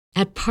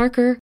At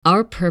Parker,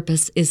 our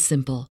purpose is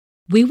simple.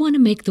 We want to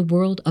make the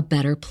world a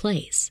better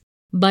place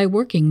by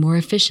working more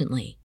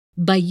efficiently,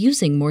 by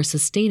using more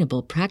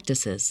sustainable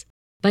practices,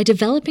 by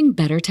developing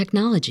better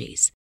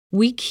technologies.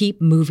 We keep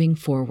moving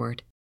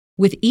forward.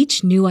 With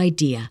each new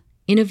idea,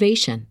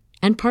 innovation,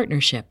 and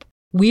partnership,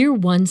 we're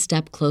one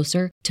step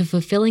closer to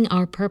fulfilling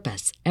our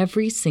purpose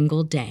every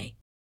single day.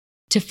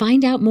 To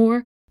find out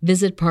more,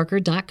 visit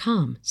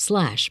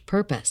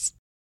parker.com/purpose.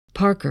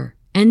 Parker,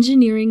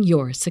 engineering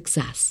your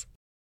success.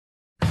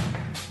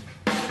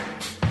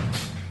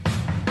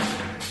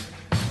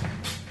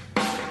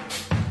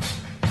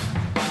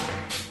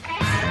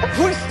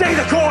 We stay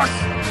the course!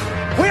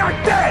 We are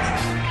dead!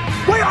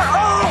 We are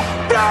all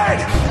dead!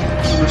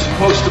 We were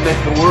supposed to make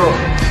the world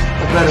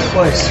a better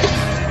place.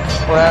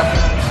 What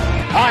happened?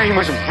 I'm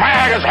as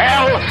mad as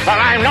hell, and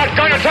I'm not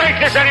gonna take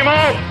this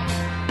anymore!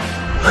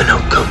 I know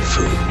Kung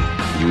Fu.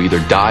 You either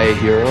die a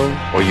hero,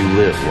 or you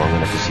live long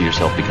enough to see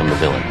yourself become the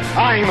villain.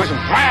 I'm as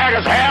mad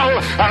as hell,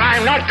 and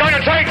I'm not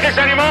gonna take this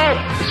anymore!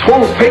 This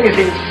whole thing is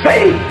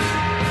insane!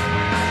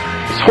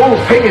 This whole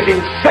thing is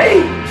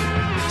insane!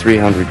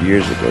 300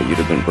 years ago, you'd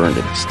have been burned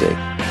at the stake.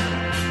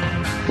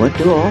 What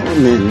do all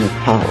men with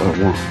power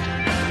want?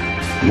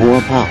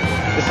 More power.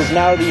 This is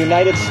now the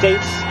United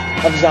States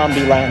of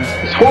Zombieland.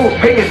 This whole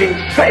thing is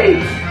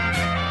insane!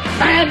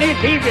 Man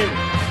is evil,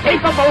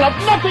 capable of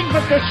nothing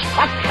but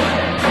destruction!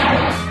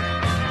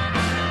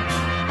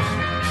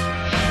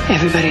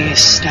 Everybody is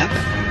stuck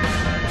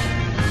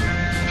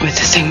with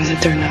the things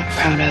that they're not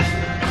proud of.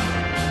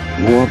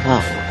 More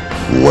power.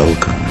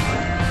 Welcome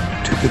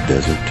to the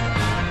desert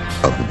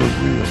of the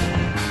real.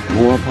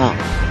 More power.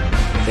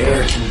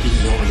 There can be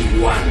only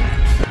one.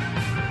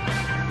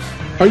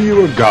 Are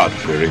you a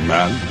God-fearing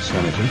man,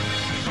 Senator?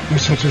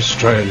 It's such a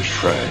strange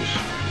phrase.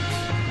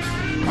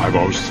 I've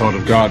always thought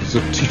of God as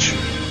a teacher,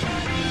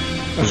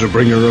 as a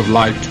bringer of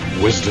light,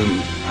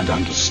 wisdom, and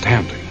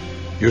understanding.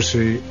 You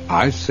see,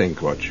 I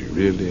think what you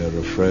really are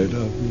afraid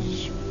of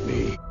is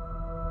me.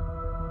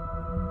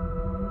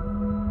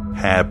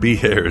 Happy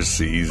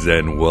heresies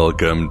and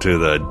welcome to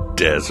the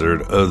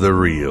desert of the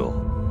real.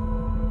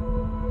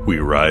 We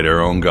write our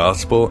own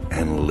gospel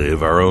and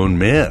live our own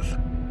myth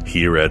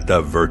here at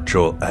the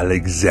virtual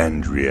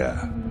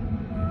Alexandria.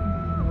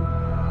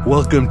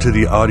 Welcome to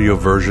the audio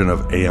version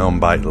of Aeon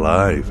Byte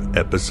Live,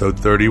 episode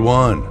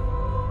 31.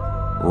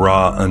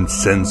 Raw,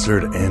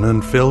 uncensored, and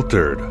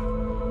unfiltered.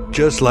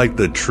 Just like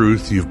the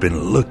truth you've been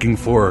looking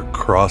for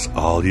across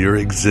all your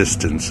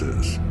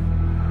existences.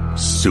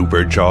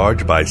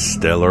 Supercharged by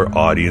stellar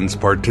audience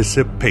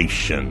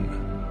participation.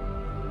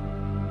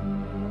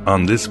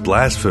 On this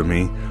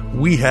blasphemy,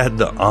 we had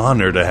the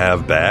honor to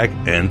have back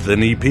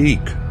Anthony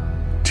Peake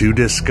to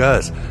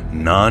discuss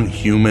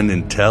non-human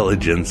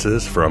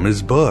intelligences from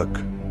his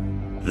book,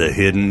 The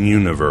Hidden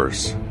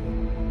Universe.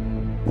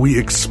 We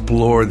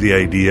explore the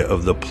idea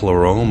of the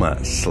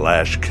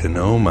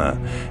Pleroma/Kenoma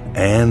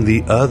and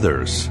the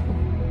others,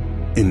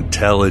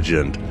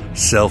 intelligent,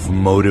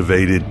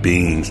 self-motivated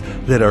beings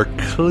that are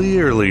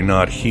clearly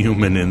not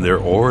human in their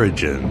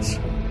origins.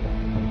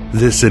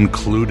 This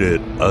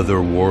included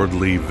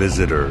otherworldly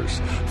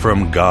visitors,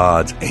 from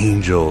gods,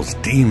 angels,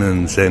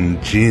 demons,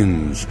 and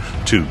jinns,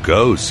 to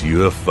ghosts,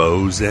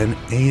 UFOs, and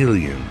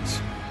aliens.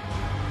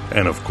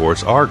 And of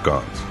course,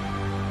 archons.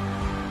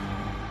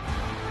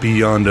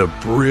 Beyond a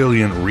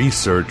brilliant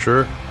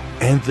researcher,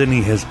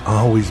 Anthony has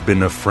always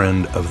been a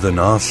friend of the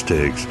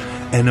Gnostics,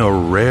 and a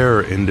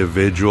rare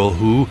individual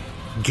who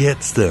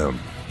gets them.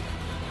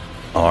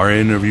 Our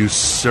interview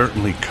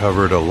certainly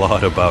covered a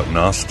lot about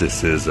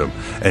Gnosticism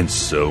and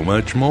so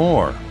much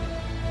more.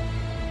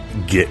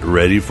 Get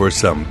ready for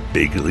some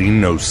bigly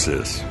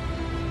gnosis.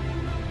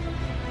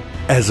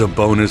 As a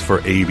bonus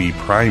for AB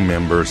Prime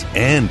members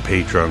and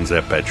patrons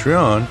at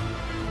Patreon,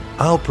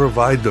 I'll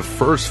provide the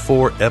first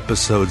 4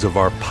 episodes of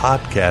our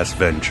podcast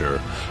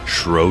venture,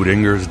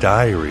 Schrodinger's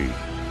Diary.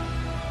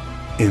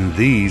 In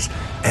these,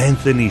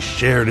 Anthony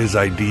shared his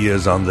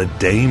ideas on the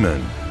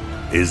daemon,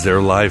 is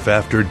there life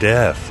after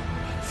death,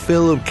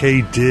 Philip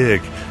K.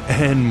 Dick,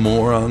 and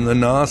more on the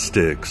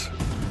Gnostics.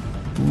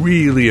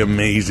 Really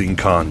amazing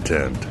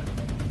content.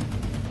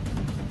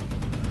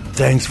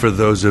 Thanks for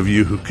those of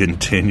you who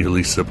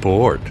continually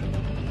support.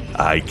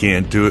 I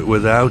can't do it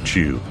without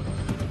you.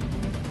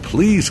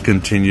 Please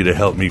continue to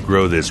help me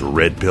grow this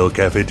Red Pill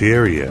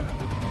cafeteria.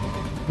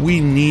 We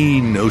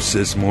need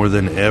Gnosis more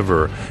than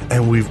ever,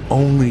 and we've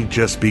only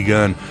just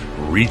begun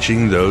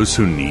reaching those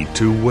who need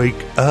to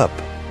wake up.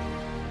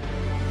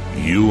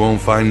 You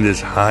won't find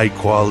this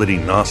high-quality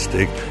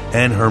Gnostic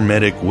and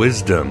Hermetic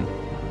wisdom,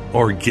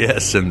 or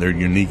guests and their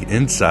unique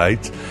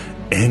insights,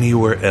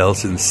 anywhere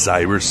else in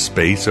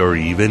cyberspace or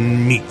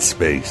even meat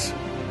space.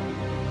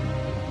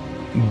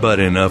 But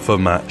enough of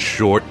my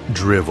short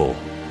drivel.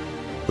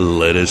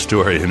 Let us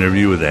to our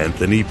interview with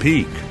Anthony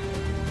Peake.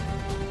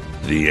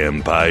 The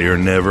Empire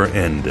Never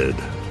Ended.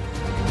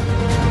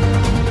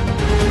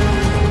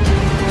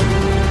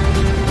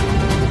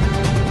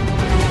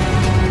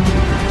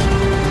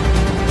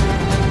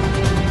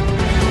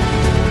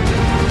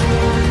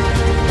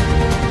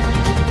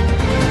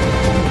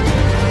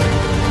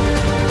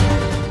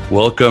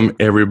 Welcome,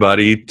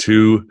 everybody,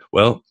 to,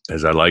 well,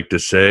 as I like to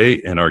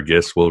say, and our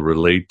guests will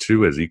relate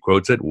to, as he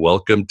quotes it,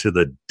 welcome to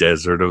the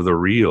desert of the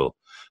real.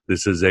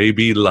 This is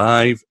AB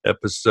Live,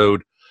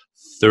 episode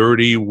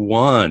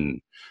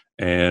 31,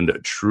 and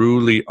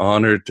truly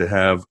honored to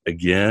have,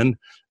 again,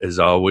 as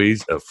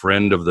always, a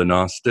friend of the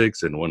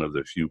Gnostics and one of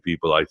the few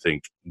people I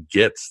think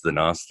gets the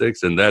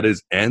Gnostics, and that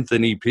is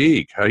Anthony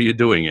Peake. How are you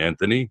doing,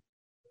 Anthony?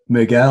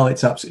 Miguel,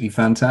 it's absolutely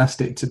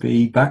fantastic to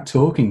be back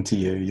talking to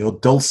you. Your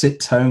dulcet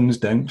tones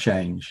don't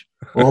change.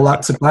 All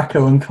that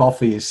tobacco and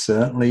coffee is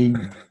certainly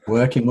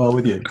working well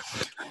with you.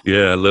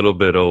 Yeah, a little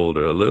bit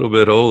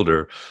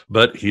older.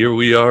 But here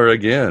we are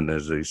again,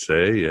 as they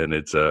say, and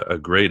it's a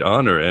great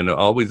honor, and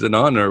always an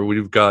honor.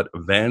 We've got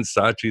Vance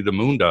Sachi, the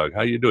Moondog.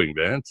 How you doing,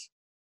 Vance?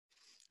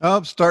 Oh,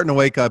 I'm starting to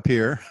wake up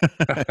here.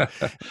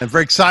 I'm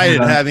very excited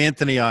to have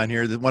Anthony on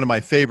here. One of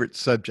my favorite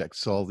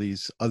subjects, all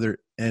these other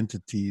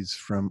entities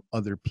from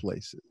other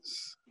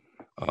places.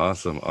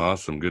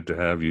 Awesome. Good to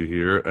have you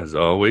here, as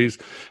always.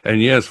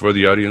 And yes, for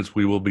the audience,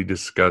 we will be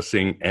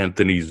discussing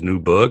Anthony's new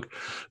book,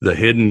 The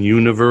Hidden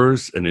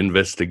Universe, an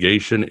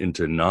investigation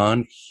into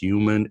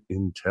non-human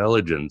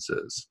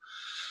intelligences.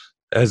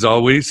 As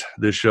always,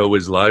 this show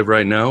is live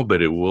right now,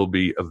 but it will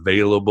be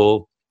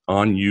available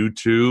on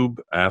YouTube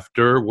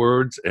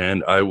afterwards,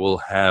 and I will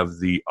have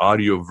the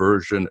audio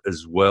version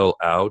as well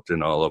out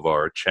in all of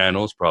our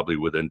channels, probably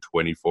within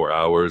 24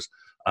 hours,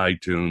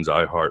 iTunes,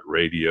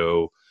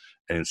 iHeartRadio,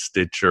 and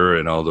Stitcher,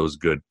 and all those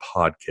good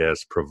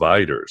podcast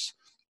providers.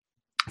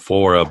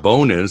 For a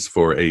bonus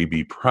for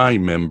AB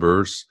Prime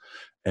members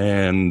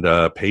and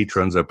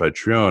patrons at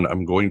Patreon,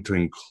 I'm going to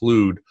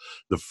include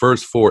the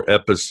first 4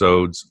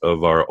 episodes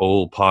of our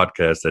old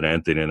podcast that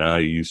Anthony and I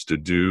used to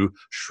do,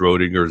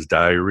 Schrodinger's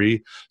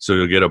Diary. So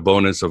you'll get a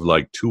bonus of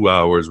like 2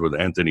 hours where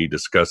Anthony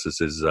discusses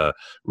his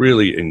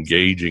really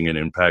engaging and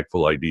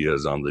impactful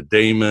ideas on the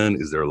daemon.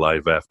 Is there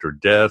life after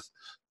death?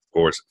 Of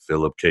course,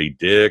 Philip K.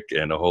 Dick,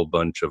 and a whole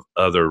bunch of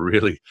other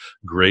really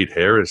great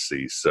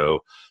heresies. So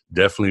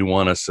definitely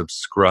want to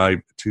subscribe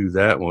to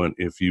that one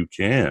if you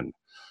can.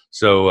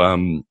 So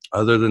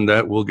other than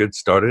that, we'll get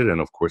started. And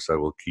of course, I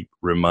will keep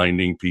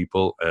reminding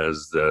people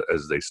as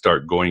they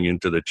start going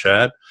into the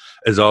chat.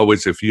 As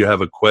always, if you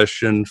have a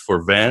question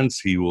for Vance,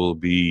 he will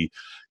be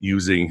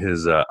using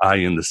his eye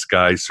in the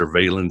sky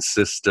surveillance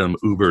system,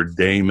 Uber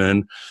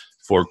Daemon,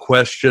 for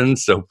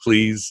questions. So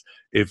please,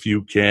 if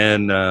you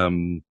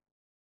can,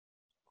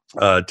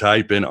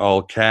 type in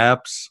all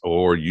caps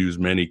or use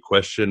many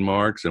question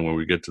marks. And when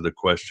we get to the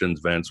questions,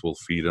 Vance will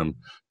feed them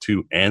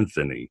to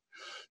Anthony.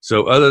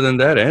 So other than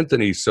that,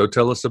 Anthony, so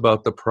tell us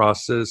about the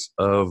process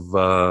of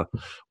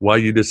why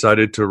you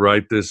decided to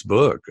write this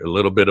book, a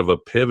little bit of a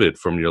pivot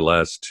from your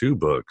last 2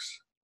 books.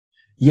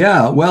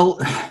 Yeah, well,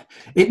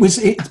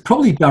 it's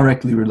probably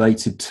directly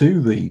related to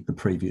the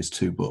previous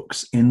 2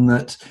 books, in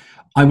that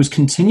I was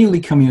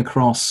continually coming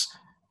across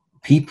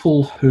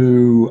people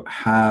who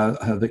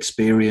have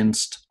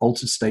experienced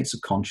altered states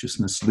of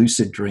consciousness,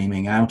 lucid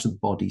dreaming,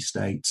 out-of-body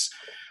states,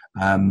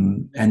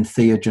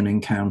 entheogen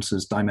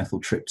encounters,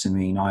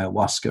 dimethyltryptamine,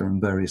 ayahuasca, and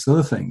various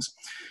other things.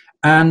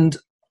 And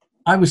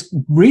I was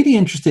really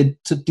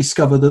interested to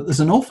discover that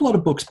there's an awful lot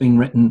of books being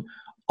written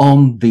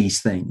on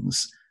these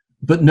things,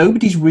 but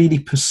nobody's really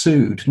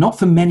pursued, not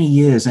for many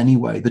years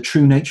anyway, the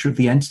true nature of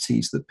the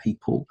entities that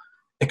people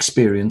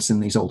experience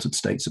in these altered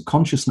states of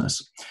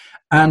consciousness.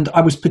 And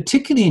I was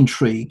particularly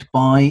intrigued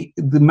by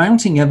the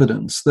mounting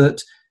evidence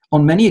that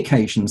on many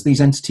occasions, these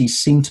entities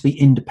seem to be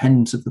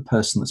independent of the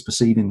person that's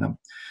perceiving them.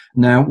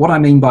 Now, what I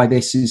mean by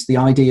this is the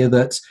idea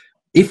that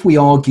if we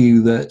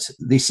argue that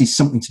this is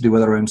something to do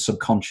with our own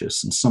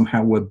subconscious and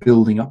somehow we're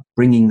building up,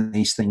 bringing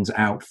these things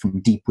out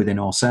from deep within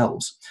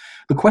ourselves,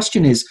 the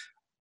question is,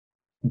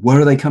 where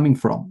are they coming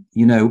from?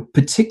 You know,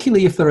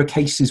 particularly if there are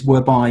cases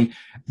whereby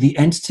the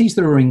entities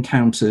that are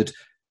encountered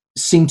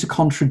seem to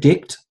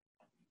contradict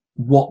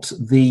what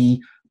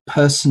the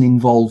person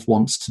involved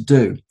wants to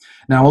do.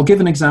 Now, I'll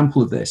give an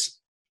example of this.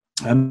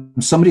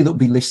 Somebody that will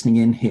be listening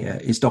in here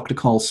is Dr.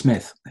 Carl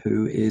Smith,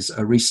 who is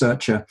a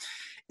researcher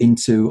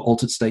into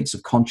altered states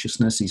of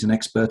consciousness. He's an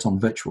expert on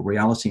virtual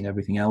reality and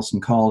everything else.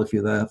 And Carl, if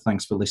you're there,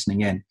 thanks for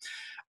listening in.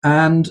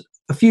 And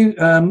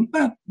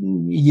about a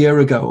year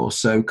ago or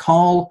so,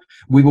 Carl,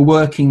 we were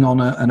working on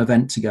an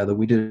event together.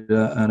 We did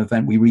an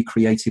event, we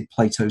recreated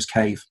Plato's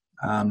Cave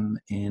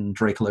in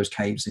Draculo's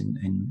Caves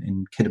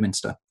in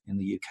Kidderminster in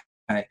the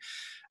UK.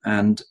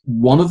 And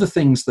one of the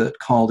things that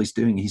Carl is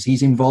doing is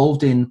he's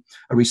involved in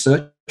a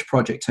research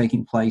project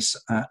taking place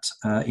at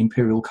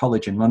Imperial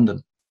College in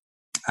London.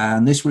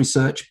 And this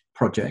research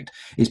project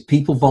is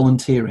people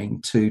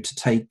volunteering to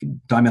take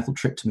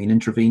dimethyltryptamine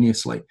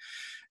intravenously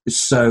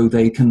so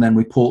they can then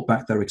report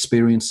back their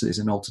experiences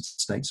in altered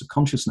states of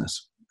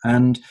consciousness.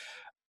 And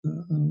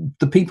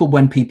the people,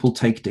 when people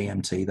take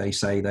DMT, they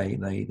say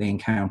they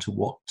encounter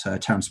what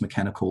Terence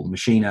McKenna called the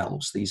machine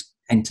elves, these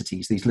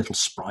entities, these little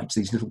sprites,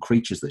 these little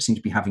creatures that seem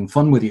to be having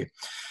fun with you.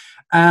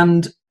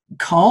 And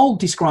Carl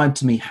described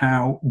to me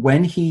how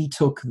when he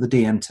took the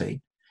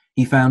DMT,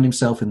 he found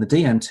himself in the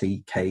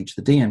DMT cage,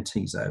 the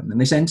DMT zone,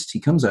 and this entity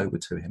comes over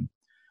to him,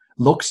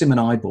 looks him and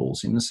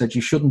eyeballs him and said,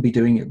 you shouldn't be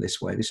doing it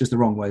this way. This is the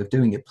wrong way of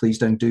doing it. Please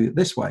don't do it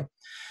this way.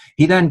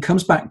 He then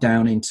comes back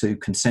down into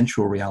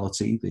consensual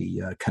reality,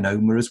 the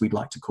Kenoma, as we'd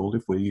like to call it,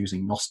 if we're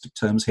using Gnostic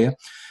terms here.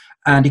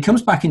 And he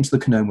comes back into the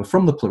Kenoma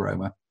from the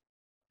Pleroma,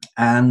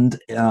 and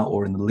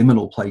or in the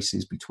liminal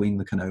places between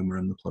the Kenoma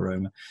and the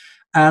Pleroma.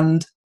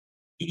 And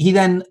he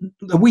then,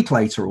 a week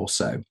later or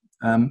so,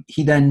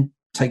 he then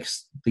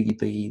takes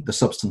the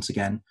substance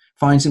again,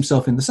 finds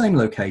himself in the same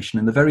location,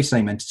 and the very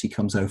same entity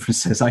comes over and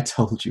says, I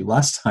told you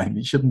last time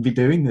you shouldn't be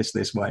doing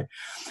this way.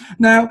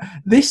 Now,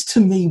 this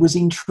to me was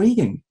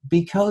intriguing,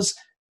 because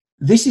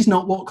this is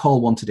not what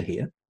Cole wanted to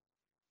hear.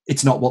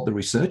 It's not what the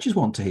researchers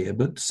want to hear,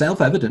 but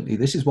self-evidently,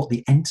 this is what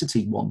the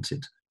entity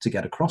wanted to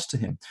get across to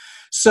him.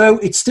 So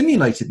it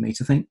stimulated me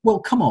to think, well,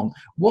 come on,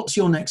 what's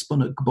your next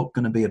book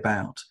going to be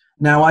about?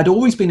 Now, I'd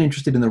always been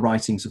interested in the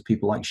writings of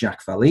people like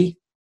Jacques Vallée,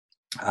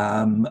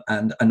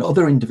 and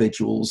other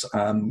individuals,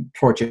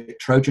 Project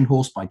Trojan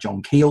Horse by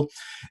John Keel.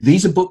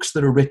 These are books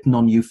that are written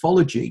on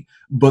ufology,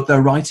 but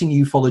they're writing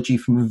ufology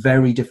from a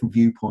very different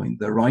viewpoint.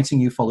 They're writing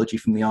ufology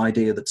from the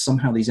idea that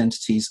somehow these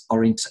entities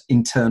are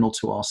internal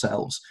to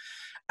ourselves,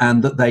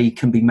 and that they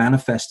can be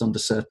manifest under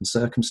certain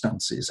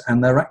circumstances,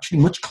 and they're actually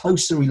much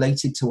closer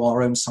related to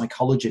our own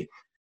psychology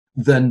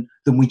than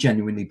we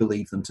genuinely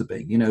believe them to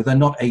be. You know, they're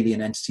not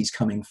alien entities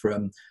coming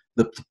from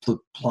the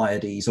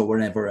Pleiades or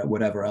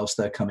whatever else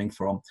they're coming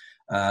from,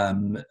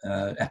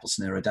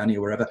 Epsilon Eridani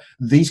or wherever.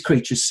 These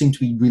creatures seem to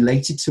be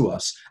related to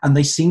us, and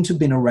they seem to have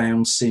been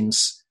around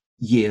since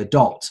year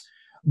dot.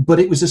 But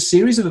it was a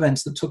series of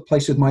events that took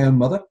place with my own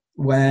mother,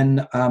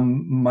 when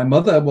my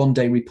mother one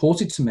day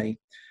reported to me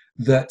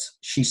that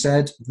she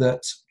said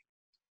that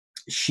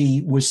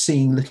she was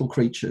seeing little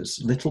creatures,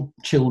 little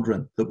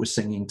children that were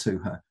singing to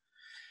her.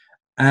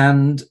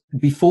 And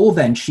before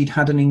then, she'd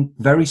had a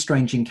very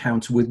strange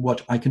encounter with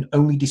what I can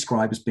only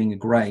describe as being a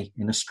grey,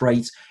 in a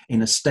state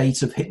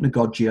of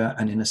hypnagogia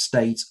and in a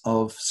state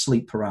of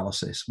sleep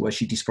paralysis, where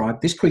she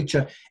described this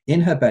creature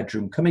in her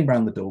bedroom coming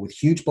round the door with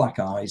huge black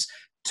eyes,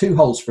 2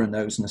 holes for a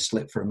nose and a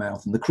slit for a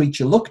mouth. And the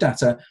creature looked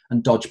at her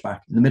and dodged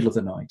back in the middle of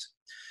the night.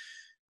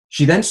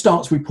 She then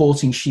starts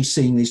reporting she's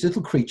seeing these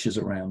little creatures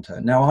around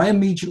her. Now, I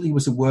immediately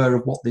was aware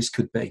of what this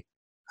could be.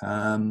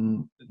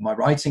 My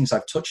writings,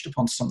 I've touched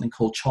upon something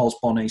called Charles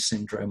Bonnet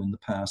syndrome in the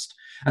past.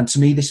 And to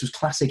me, this was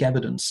classic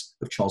evidence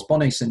of Charles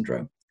Bonnet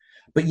syndrome.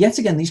 But yet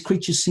again, these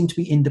creatures seem to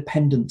be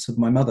independent of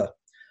my mother.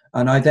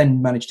 And I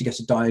then managed to get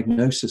a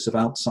diagnosis of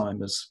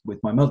Alzheimer's with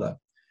my mother.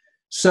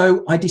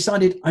 So I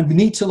decided I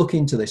need to look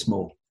into this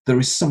more. There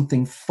is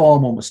something far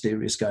more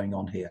mysterious going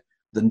on here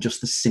than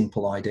just the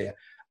simple idea.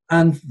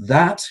 And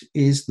that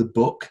is the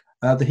book,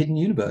 The Hidden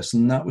Universe.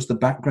 And that was the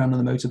background and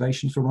the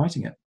motivations for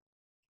writing it.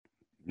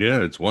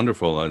 Yeah, it's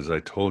wonderful. As I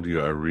told you,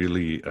 I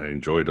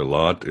enjoyed a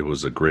lot. It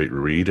was a great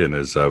read. And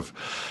as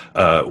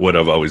what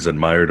I've always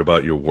admired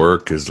about your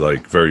work is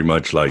like very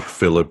much like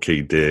Philip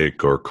K.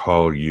 Dick or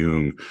Carl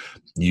Jung.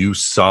 You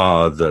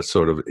saw the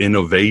sort of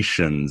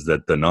innovations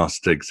that the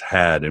Gnostics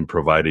had in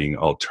providing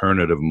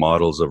alternative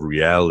models of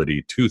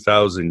reality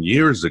 2,000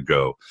 years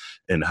ago,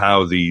 and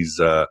how these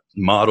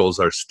models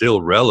are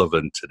still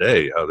relevant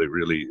today, how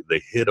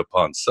they hit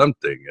upon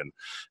something. And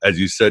as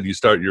you said, you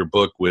start your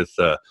book with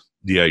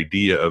the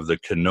idea of the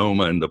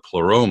Kenoma and the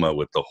Pleroma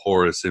with the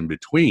Horus in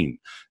between.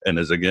 And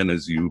as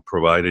you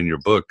provide in your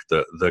book,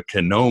 the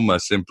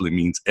Kenoma simply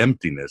means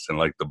emptiness. And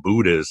like the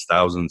Buddhists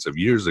thousands of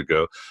years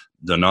ago,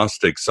 the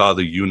Gnostics saw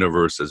the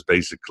universe as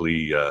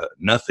basically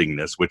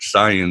nothingness, which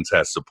science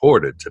has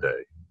supported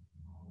today.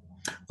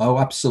 Oh,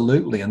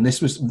 absolutely. And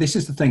this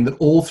is the thing that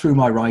all through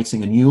my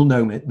writing, and you'll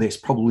know this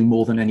probably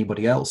more than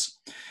anybody else,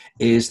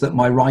 is that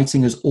my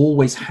writing has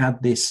always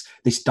had this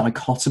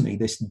dichotomy,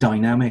 this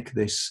dynamic,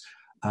 this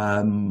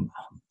I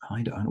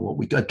don't know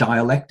a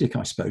dialectic,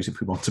 I suppose, if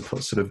we want to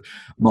put sort of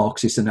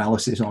Marxist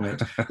analysis on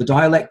it. The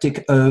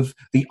dialectic of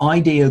the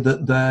idea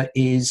that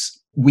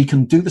we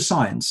can do the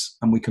science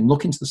and we can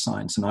look into the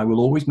science, and I will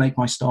always make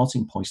my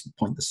starting point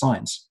the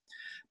science.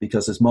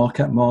 Because as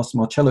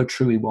Marcello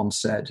Trui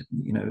once said,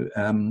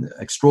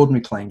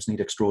 extraordinary claims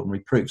need extraordinary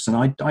proofs.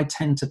 And I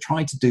tend to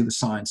try to do the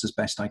science as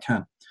best I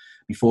can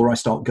before I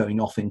start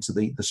going off into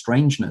the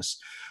strangeness.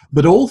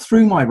 But all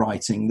through my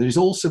writing, there's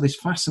also this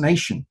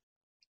fascination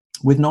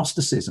with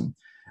Gnosticism,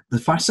 the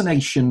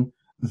fascination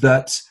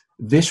that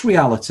this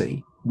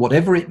reality,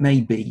 whatever it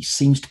may be,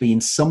 seems to be in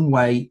some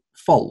way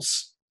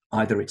false.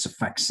 Either it's a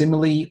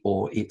facsimile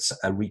or it's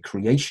a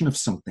recreation of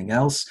something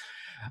else.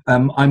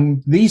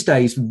 I'm these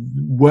days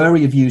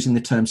wary of using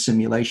the term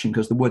simulation,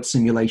 because the word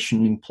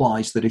simulation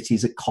implies that it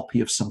is a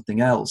copy of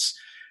something else.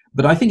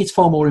 But I think it's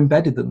far more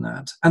embedded than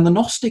that. And the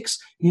Gnostics,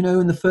 in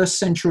the 1st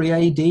century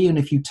AD, and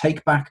if you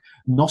take back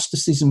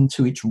Gnosticism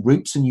to its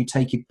roots and you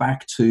take it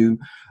back to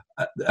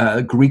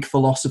Greek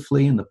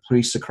philosophy and the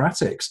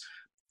pre-Socratics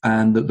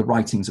and the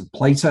writings of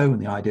Plato and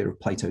the idea of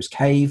Plato's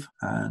cave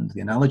and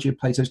the analogy of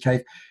Plato's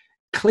cave,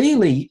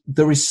 clearly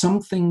there is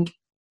something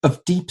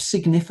of deep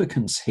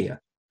significance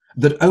here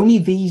that only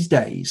these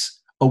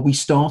days are we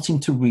starting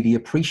to really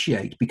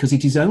appreciate? Because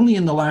it is only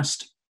in the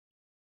last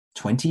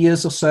 20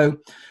 years or so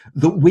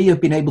that we have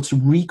been able to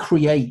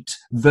recreate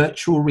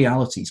virtual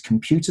realities,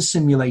 computer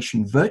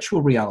simulation,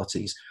 virtual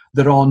realities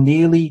that are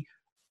nearly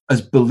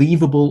as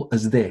believable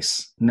as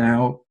this.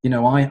 Now,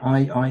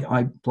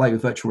 I play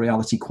with virtual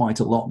reality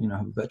quite a lot, I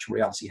have a virtual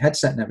reality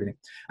headset and everything.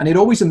 And it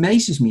always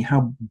amazes me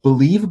how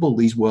believable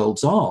these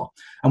worlds are.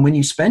 And when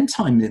you spend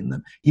time in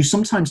them, you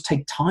sometimes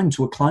take time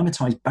to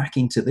acclimatize back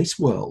into this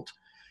world.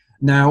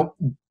 Now,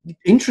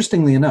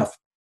 interestingly enough,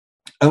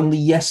 only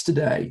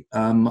yesterday,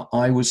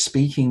 I was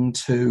speaking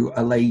to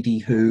a lady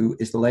who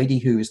is the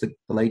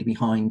lady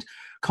behind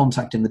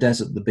Contact in the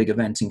Desert, the big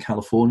event in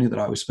California that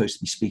I was supposed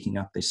to be speaking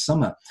at this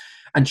summer.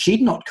 And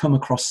she'd not come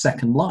across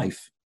Second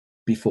Life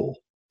before.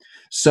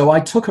 So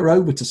I took her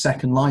over to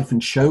Second Life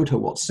and showed her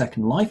what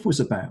Second Life was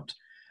about.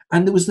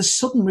 And there was this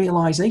sudden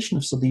realization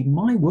of suddenly,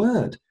 my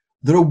word,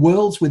 there are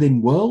worlds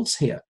within worlds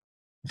here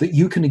that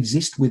you can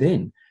exist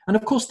within. And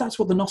of course, that's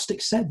what the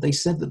Gnostics said. They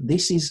said that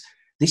this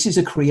is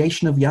a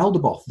creation of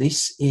Yaldabaoth.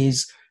 This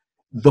is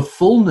the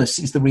fullness,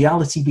 is the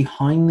reality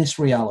behind this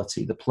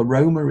reality. The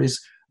pleroma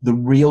is the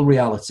real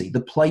reality,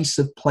 the place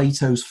of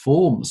Plato's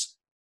forms,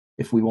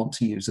 if we want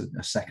to use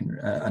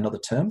another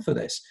term for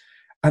this.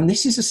 And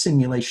this is a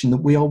simulation that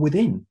we are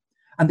within.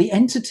 And the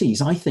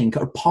entities, I think,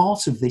 are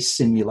part of this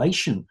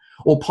simulation,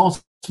 or part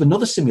of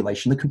another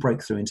simulation that can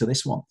break through into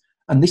this one.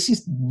 And this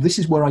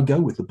is where I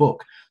go with the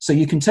book. So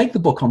you can take the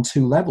book on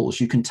two levels.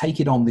 You can take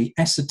it on the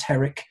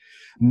esoteric,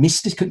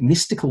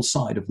 mystical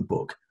side of the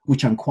book,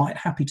 which I'm quite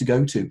happy to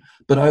go to,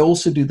 but I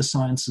also do the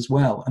science as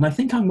well. And I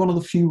think I'm one of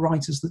the few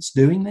writers that's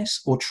doing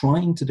this, or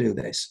trying to do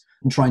this,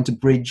 and trying to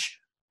bridge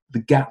the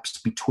gaps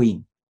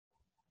between.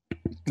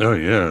 Oh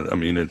yeah, I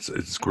mean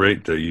it's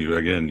great that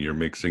you're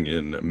mixing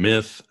in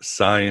myth,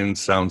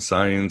 science, sound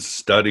science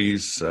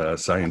studies,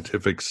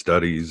 scientific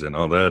studies, and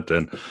all that,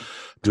 and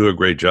do a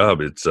great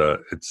job. It's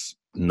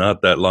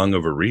not that long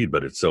of a read,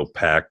 but it's so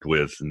packed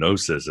with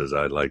gnosis, as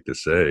I like to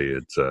say.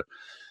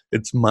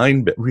 It's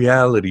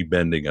reality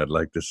bending, I'd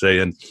like to say.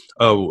 And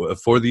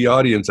for the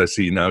audience, I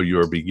see now you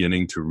are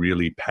beginning to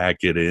really pack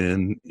it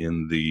in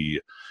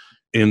the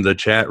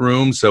chat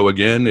room. So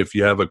again, if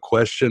you have a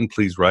question,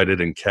 please write it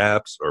in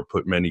caps or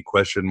put many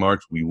question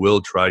marks. We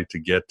will try to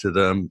get to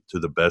them to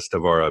the best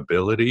of our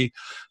ability.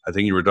 I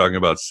think you were talking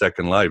about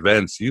Second Life.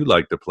 Vince, you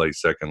like to play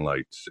Second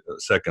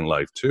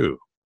Life too.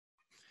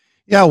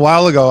 Yeah, a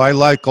while ago, I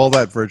like all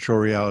that virtual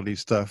reality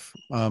stuff.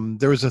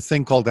 There was a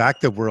thing called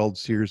Active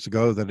Worlds years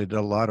ago that I did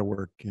a lot of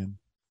work in.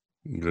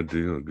 Good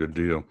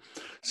deal.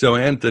 So,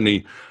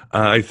 Anthony,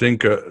 I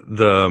think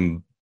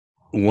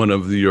one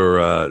of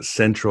your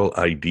central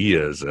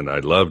ideas, and I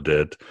loved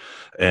it,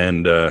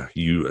 and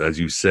you, as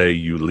you say,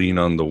 you lean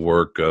on the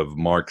work of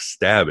Mark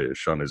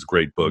Stavish on his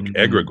great book,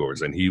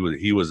 Egregores, and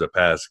he was a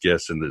past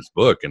guest in this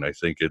book, and I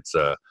think it's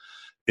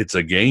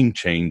a game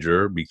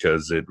changer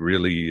because it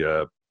really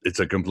it's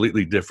a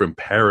completely different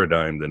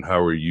paradigm than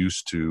how we're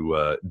used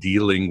to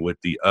dealing with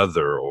the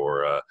other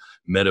or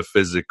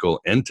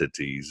metaphysical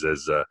entities.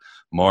 As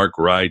Mark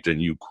writes,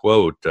 and you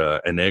quote,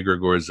 an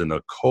egregore is an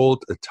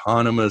occult,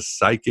 autonomous,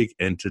 psychic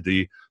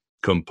entity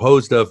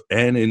composed of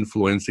and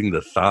influencing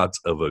the thoughts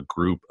of a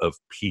group of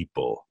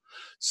people.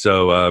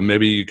 So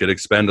maybe you could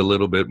expand a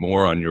little bit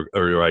more on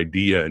your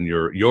idea and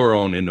your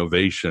own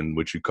innovation,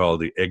 which you call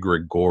the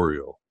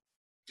egregorial.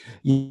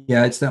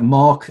 Yeah, it's that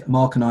Mark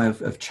and I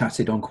have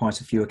chatted on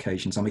quite a few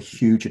occasions. I'm a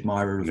huge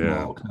admirer of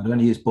Mark, not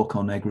only his book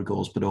on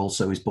egregores, but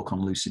also his book on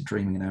lucid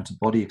dreaming and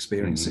out-of-body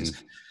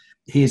experiences.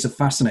 He is a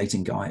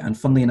fascinating guy. And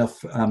funnily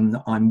enough,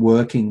 I'm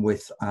working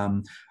with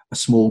a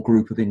small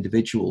group of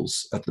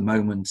individuals at the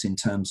moment in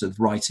terms of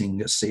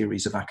writing a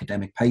series of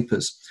academic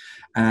papers.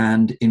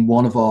 And in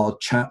one of our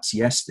chats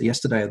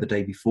yesterday or the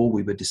day before,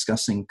 we were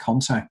discussing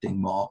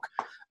contacting Mark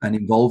and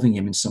involving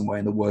him in some way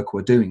in the work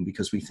we're doing,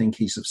 because we think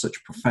he's of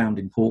such profound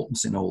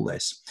importance in all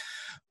this.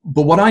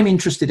 But what I'm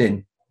interested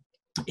in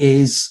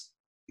is,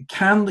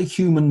 can the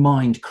human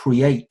mind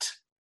create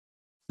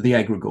the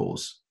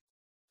egregores?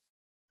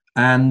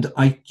 And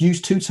I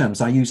use two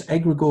terms. I use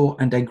egregore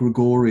and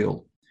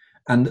egregorial.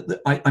 And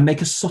I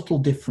make a subtle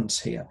difference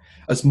here.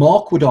 As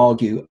Mark would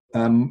argue,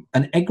 an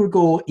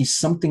egregore is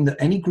something that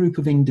any group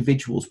of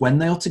individuals, when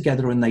they are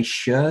together and they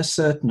share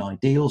certain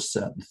ideals,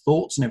 certain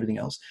thoughts and everything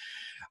else,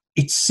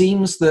 it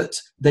seems that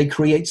they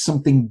create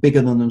something bigger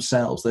than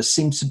themselves. There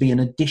seems to be an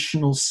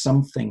additional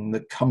something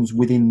that comes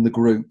within the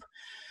group.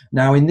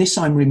 Now, in this,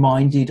 I'm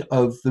reminded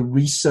of the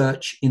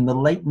research in the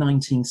late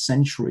 19th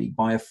century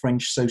by a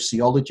French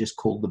sociologist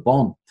called Le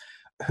Bon,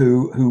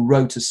 who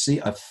wrote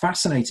a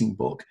fascinating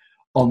book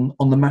on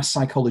the mass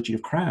psychology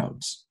of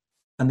crowds,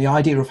 and the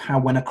idea of how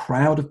when a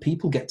crowd of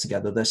people get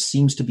together, there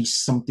seems to be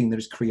something that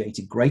is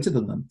created greater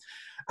than them.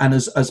 And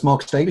as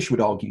Mark Stavish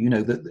would argue,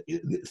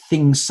 that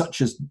things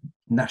such as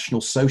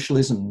National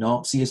Socialism,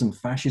 Nazism,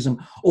 fascism,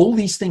 all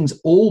these things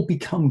all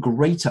become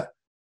greater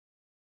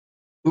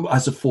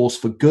as a force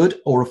for good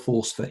or a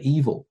force for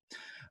evil.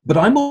 But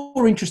I'm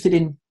more interested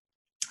in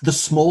the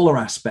smaller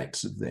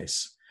aspects of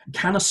this.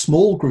 Can a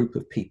small group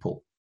of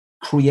people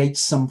create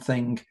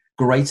something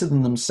greater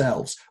than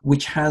themselves,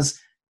 which has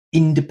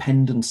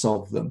independence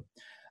of them.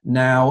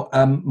 Now,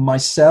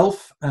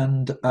 myself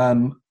and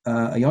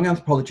a young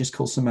anthropologist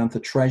called Samantha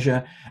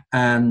Treasure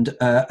and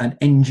an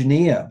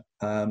engineer,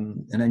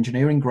 an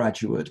engineering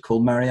graduate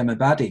called Mariam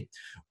Abadi,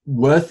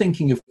 were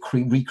thinking of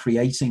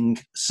recreating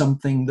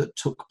something that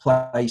took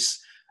place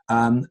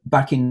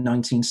back in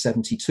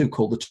 1972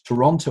 called the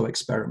Toronto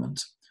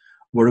Experiment,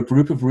 where a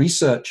group of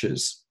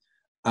researchers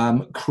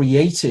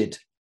created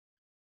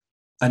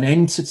an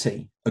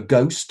entity, a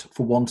ghost,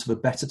 for want of a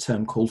better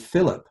term, called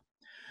Philip,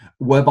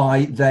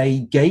 whereby they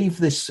gave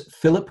this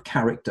Philip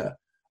character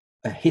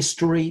a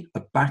history,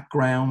 a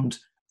background,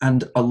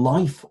 and a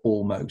life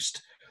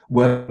almost,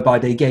 whereby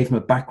they gave him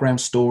a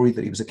background story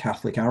that he was a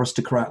Catholic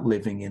aristocrat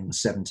living in the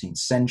 17th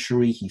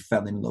century. He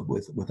fell in love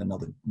with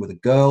a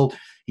girl.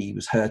 He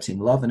was hurt in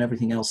love and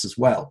everything else as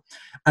well.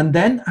 And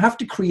then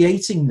after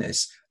creating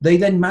this, they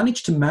then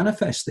managed to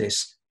manifest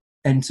this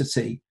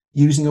entity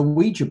using a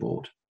Ouija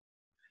board.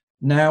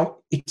 Now,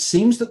 it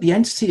seems that the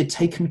entity had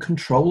taken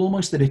control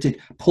almost, that it had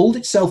pulled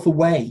itself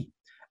away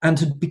and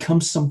had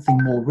become something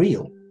more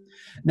real.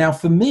 Now,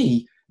 for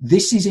me,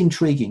 this is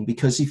intriguing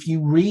because if you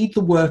read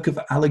the work of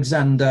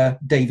Alexander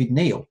David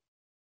Neal,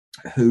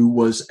 who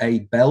was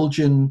a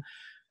Belgian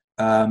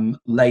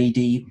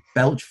lady,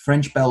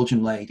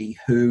 French-Belgian lady,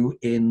 who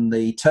in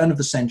the turn of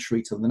the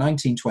century till the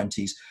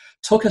 1920s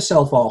took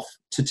herself off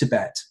to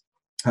Tibet.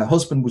 Her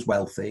husband was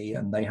wealthy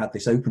and they had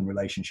this open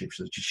relationship.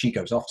 So she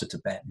goes off to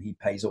Tibet and he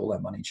pays all her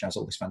money and she has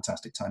all this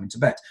fantastic time in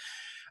Tibet.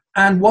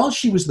 And while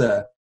she was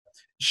there,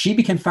 she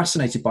became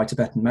fascinated by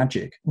Tibetan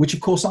magic, which of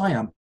course I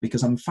am,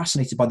 because I'm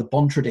fascinated by the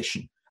Bon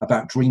tradition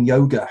about dream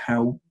yoga,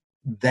 how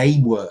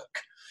they work.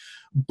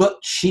 But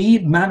she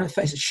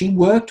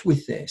worked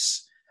with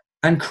this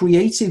and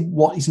created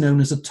what is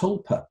known as a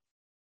tulpa.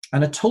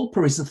 And a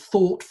tulpa is a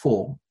thought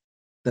form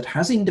that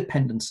has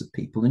independence of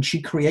people. And she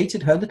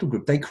created her little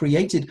group. They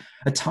created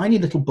a tiny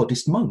little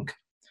Buddhist monk.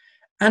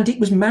 And it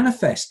was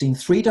manifest in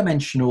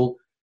three-dimensional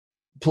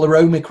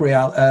pleromic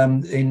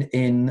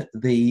in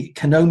the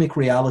canomic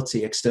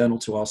reality external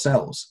to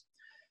ourselves.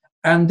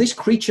 And this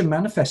creature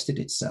manifested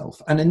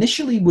itself and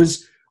initially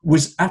was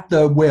at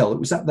their will. It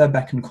was at their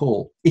beck and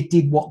call. It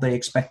did what they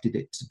expected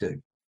it to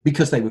do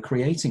because they were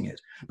creating it.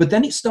 But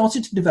then it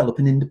started to develop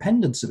an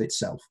independence of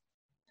itself.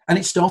 And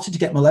it started to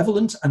get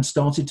malevolent and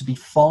started to be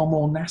far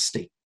more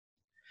nasty.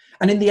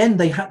 And in the end,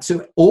 they had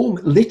to all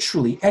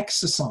literally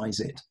exorcise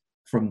it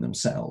from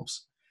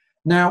themselves.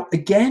 Now,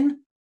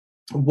 again,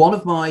 one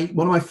of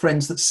my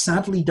friends that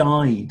sadly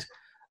died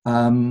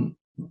about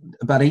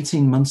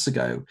 18 months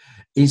ago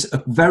is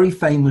a very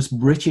famous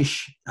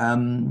British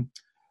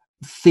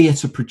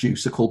theatre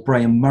producer called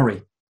Graham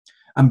Murray.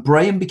 And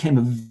Graham became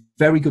a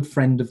very good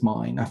friend of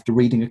mine after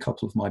reading a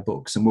couple of my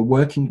books. And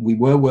we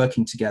were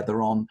working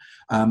together on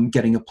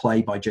getting a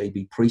play by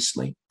J.B.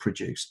 Priestley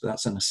produced, but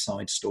that's an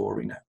aside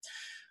story now.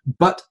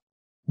 But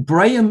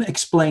Graham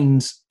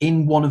explains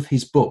in one of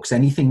his books,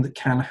 anything that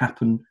can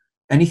happen,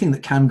 anything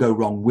that can go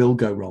wrong will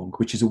go wrong,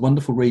 which is a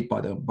wonderful read,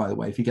 by the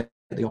way. If you get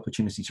the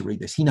opportunity to read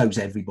this, he knows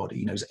everybody.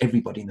 He knows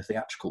everybody in the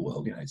theatrical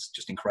world. You know, it's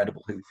just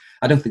incredible.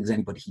 I don't think there's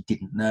anybody he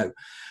didn't know.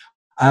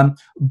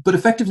 But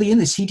effectively in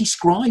this, he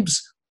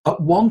describes at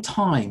one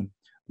time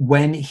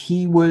when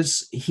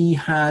he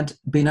had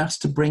been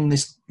asked to bring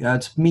this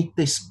to meet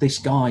this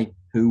guy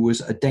who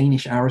was a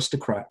Danish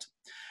aristocrat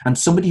and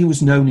somebody who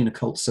was known in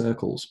occult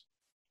circles.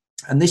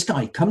 And this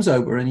guy comes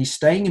over and he's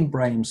staying in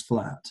Graham's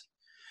flat.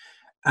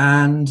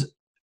 And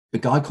a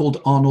guy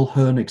called Arnold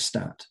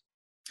Hernigstad.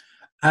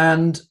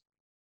 And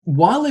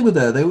while they were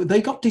there,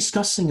 they got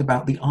discussing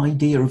about the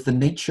idea of the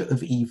nature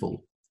of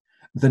evil,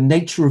 the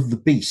nature of the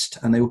beast.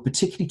 And they were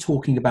particularly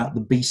talking about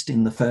the beast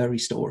in the fairy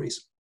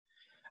stories.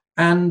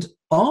 And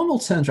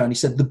Arnold turns around, he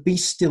said, the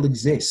beast still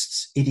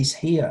exists. It is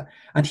here.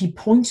 And he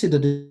pointed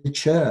at a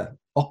chair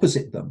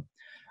opposite them.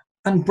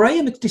 And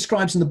Graham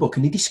describes in the book,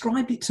 and he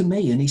described it to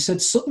me, and he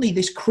said, suddenly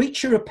this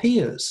creature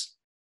appears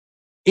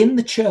in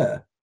the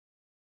chair.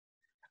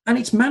 And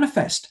it's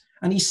manifest.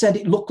 And he said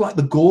it looked like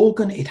the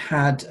Gorgon. It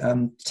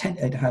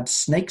had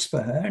snakes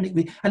for hair,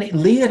 and it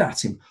leered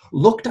at him,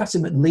 looked at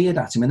him and leered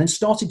at him, and then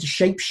started to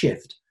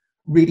shapeshift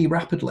really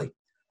rapidly,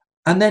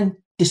 and then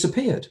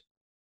disappeared.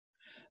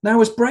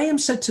 Now, as Graham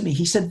said to me,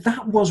 he said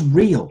that was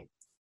real.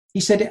 He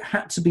said it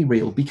had to be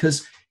real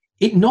because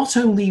it not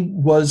only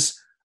was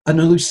an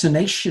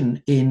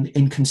hallucination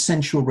in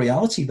consensual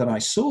reality that I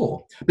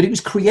saw, but it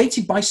was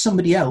created by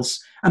somebody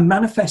else and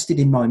manifested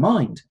in my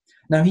mind.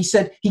 Now, he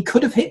said he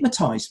could have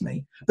hypnotized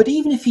me, but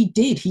even if he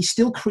did, he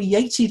still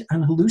created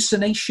an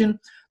hallucination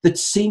that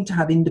seemed to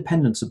have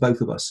independence of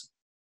both of us.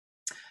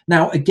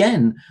 Now,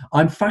 again,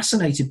 I'm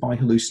fascinated by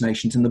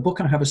hallucinations. In the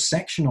book, I have a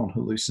section on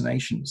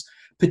hallucinations,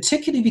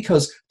 particularly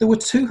because there were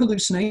two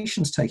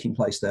hallucinations taking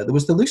place there. There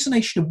was the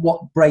hallucination of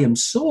what Graham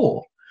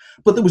saw,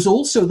 but there was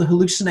also the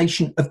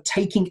hallucination of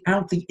taking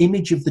out the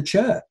image of the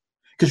chair.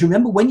 Because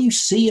remember, when you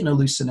see an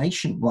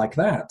hallucination like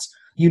that,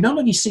 you not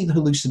only see the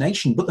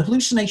hallucination, but the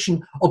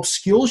hallucination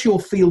obscures your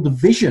field of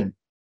vision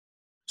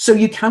So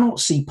you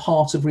cannot see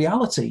part of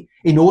reality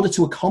in order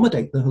to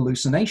accommodate the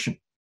hallucination.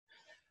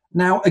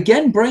 Now,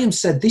 again, Braham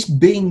said this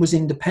being was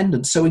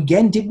independent. So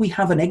again, did we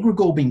have an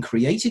egregore being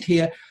created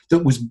here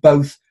that was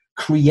both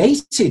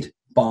created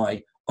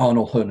by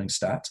Arnold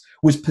Herrnstadt,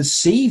 was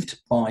perceived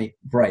by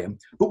Braham,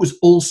 but was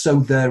also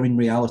there in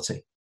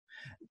reality?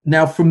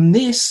 Now, from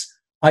this,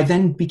 I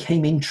then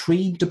became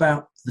intrigued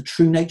about the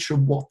true nature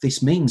of what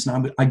this means.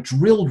 Now, I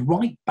drilled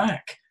right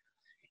back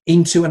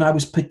into, and I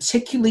was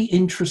particularly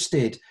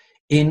interested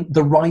in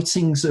the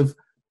writings of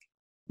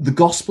the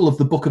Gospel of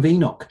the Book of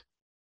Enoch,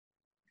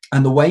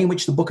 and the way in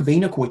which the Book of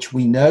Enoch, which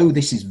we know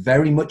this is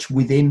very much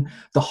within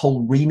the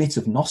whole remit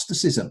of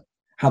Gnosticism,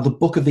 how the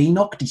Book of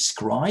Enoch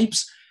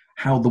describes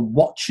how the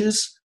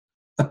Watchers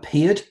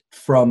appeared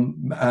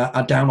from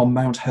down on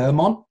Mount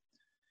Hermon,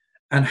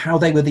 and how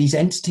they were these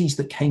entities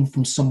that came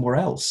from somewhere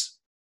else.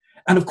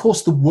 And of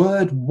course, the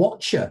word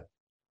Watcher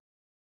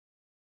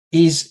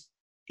is,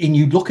 and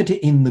you look at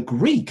it in the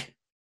Greek,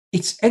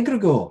 it's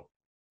egregor,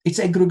 it's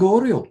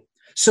egregorial.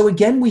 So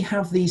again, we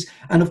have these,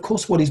 and of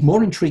course, what is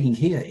more intriguing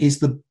here is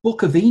the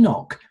Book of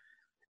Enoch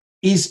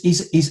is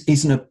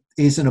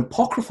an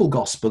apocryphal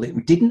gospel.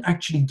 It didn't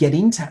actually get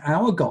into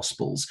our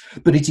gospels,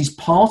 but it is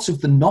part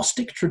of the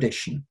Gnostic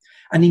tradition,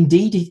 and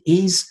indeed it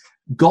is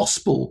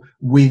gospel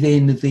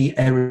within the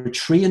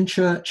Eritrean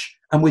church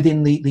and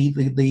within the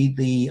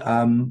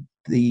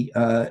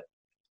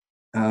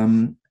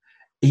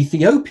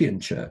Ethiopian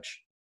church.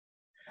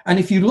 And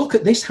if you look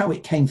at this, how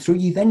it came through,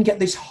 you then get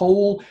this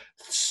whole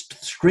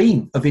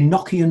stream of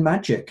Enochian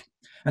magic,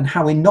 and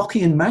how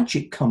Enochian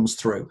magic comes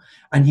through.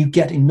 And you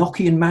get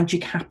Enochian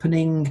magic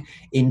happening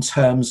in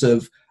terms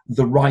of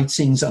the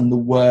writings and the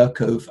work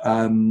of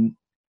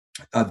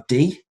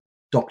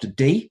Dr.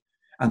 D,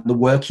 and the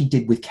work he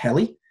did with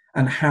Kelly,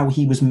 and how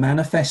he was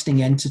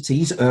manifesting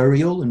entities,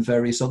 Uriel and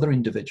various other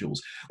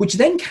individuals, which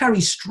then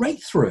carries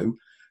straight through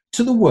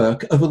to the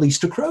work of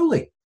Aleister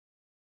Crowley.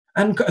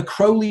 And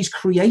Crowley's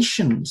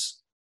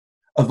creations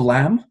of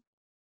Lamb,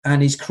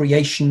 and his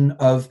creation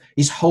of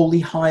his holy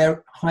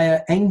higher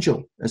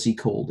angel, as he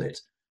called it.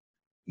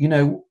 You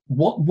know,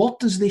 what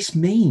does this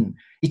mean?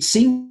 It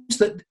seems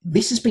that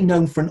this has been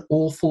known for an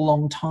awful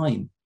long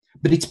time,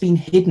 but it's been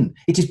hidden.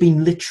 It has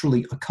been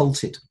literally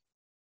occulted.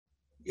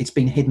 It's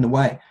been hidden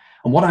away.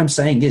 And what I'm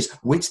saying is,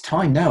 it's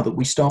time now that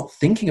we start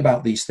thinking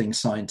about these things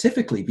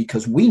scientifically,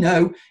 because we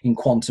know in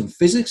quantum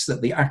physics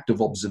that the act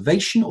of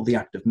observation or the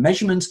act of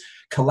measurement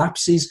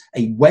collapses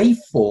a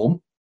waveform,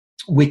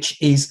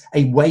 which is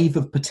a wave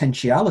of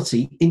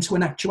potentiality, into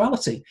an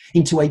actuality,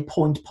 into a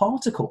point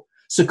particle.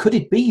 So could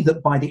it be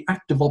that by the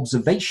act of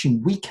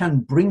observation, we can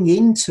bring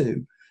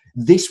into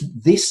this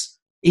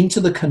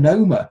into the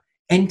Kenoma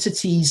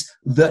entities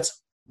that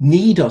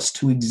need us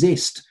to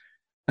exist?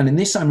 And in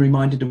this, I'm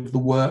reminded of the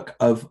work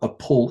of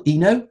Paul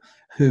Eno,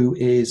 who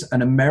is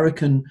an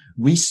American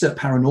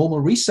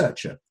paranormal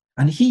researcher.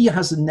 And he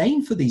has a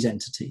name for these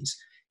entities.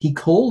 He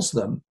calls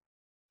them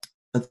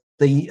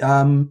the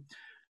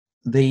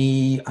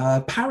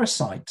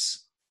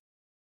parasites.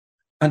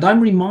 And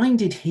I'm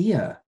reminded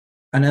here,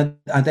 and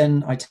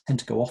then I tend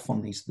to go off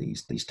on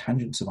these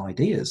tangents of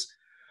ideas.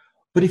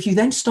 But if you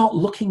then start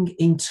looking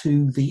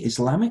into the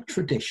Islamic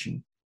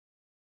tradition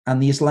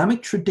and the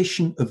Islamic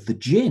tradition of the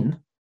jinn,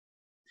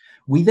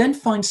 we then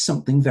find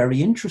something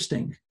very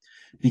interesting,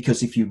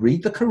 because if you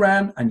read the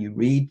Quran and you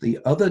read the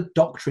other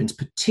doctrines,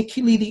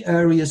 particularly the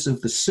areas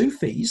of the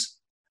Sufis,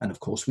 and of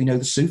course we know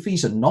the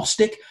Sufis are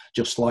Gnostic,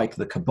 just like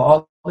the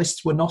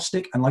Kabbalists were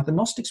Gnostic and like the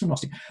Gnostics were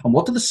Gnostic. And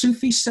what do the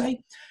Sufis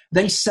say?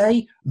 They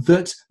say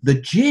that the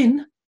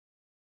jinn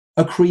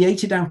are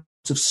created out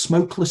of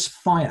smokeless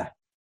fire.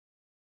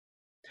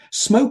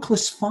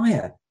 Smokeless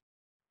fire,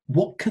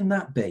 what can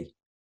that be?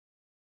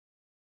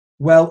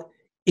 Well,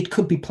 it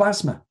could be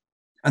plasma.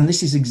 And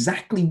this is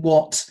exactly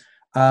what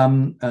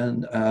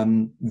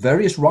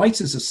various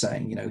writers are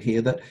saying, you know,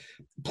 here, that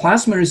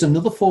plasma is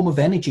another form of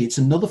energy. It's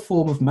another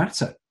form of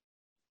matter.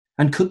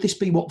 And could this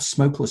be what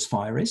smokeless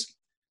fire is?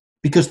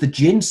 Because the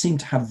jinn seem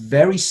to have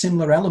very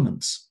similar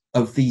elements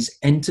of these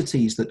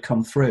entities that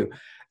come through.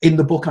 In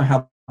the book, I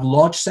have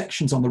large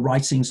sections on the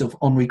writings of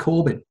Henri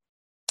Corbin,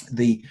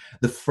 the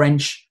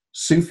French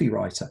Sufi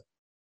writer.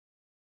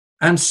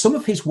 And some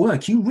of his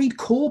work, you read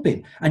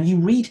Corbin and you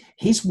read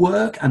his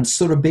work and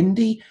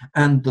Surabindi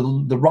and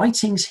the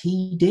writings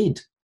he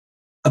did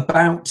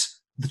about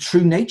the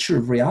true nature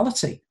of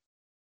reality.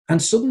 And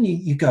suddenly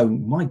you go,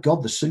 my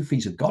God, the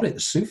Sufis have got it.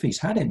 The Sufis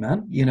had it,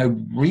 man. You know,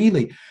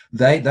 really,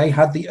 they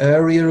had the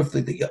area of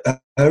the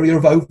area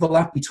of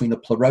overlap between the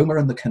Pleroma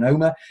and the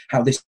Kenoma,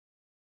 how this.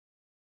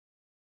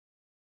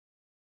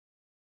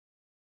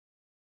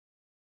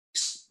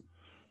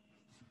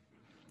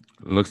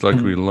 Looks like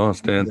we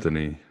lost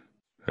Anthony.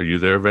 Are you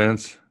there,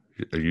 Vance?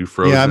 Are you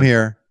frozen? Yeah, I'm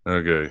here.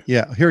 Okay.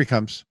 Yeah, here he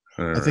comes.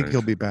 All I think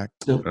he'll be back.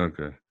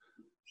 Okay.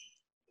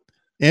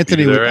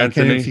 Anthony, there, I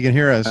can't know if you can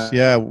hear us.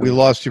 Yeah, we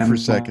lost you for a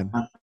second.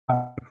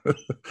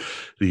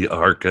 The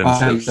Ark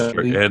Ancestor.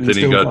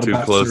 Anthony got too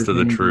close to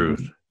the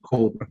truth.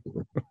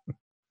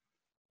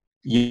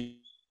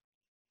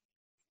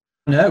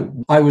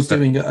 No, I was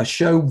doing a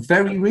show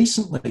very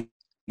recently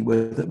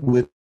with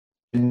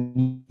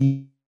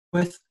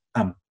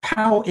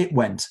how it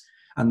went,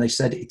 and they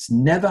said it's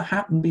never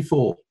happened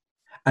before,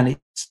 and it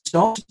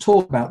started to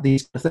talk about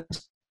these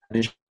things.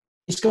 And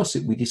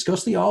we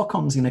discuss the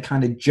archons in a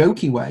kind of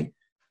jokey way,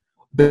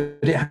 but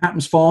it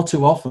happens far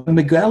too often.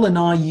 Miguel and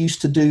I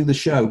used to do the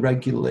show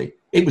regularly.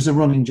 It was a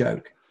running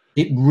joke.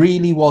 It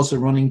really was a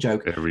running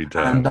joke every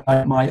time.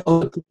 And my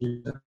other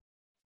producer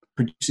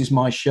produces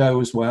my show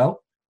as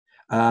well.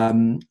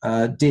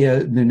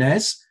 Dear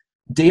Nunez,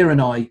 Dear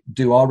and I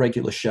do our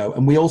regular show,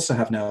 and we also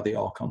have now the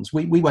Archons.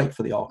 We wait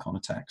for the Archon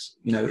attacks.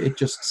 You know, it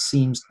just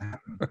seems to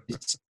happen.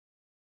 It's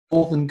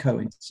more than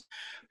coincidence.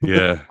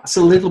 Yeah. That's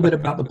a little bit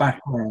about the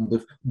background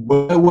of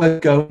where we're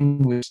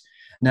going with.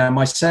 Now,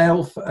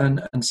 myself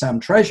and Sam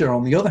Treasure,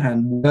 on the other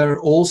hand, we're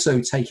also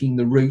taking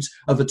the route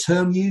of a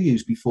term you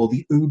used before,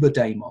 the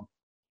Uberdaemon.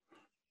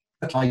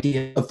 The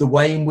idea of the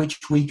way in which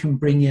we can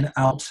bring in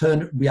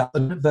alternate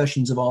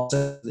versions of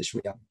ourselves, this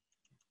reality.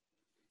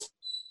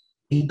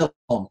 The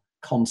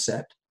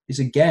concept is,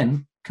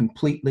 again,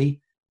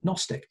 completely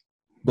Gnostic.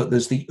 But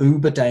there's the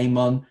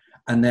Uberdaemon,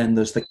 and then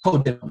there's the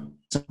Codemon,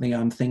 something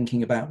I'm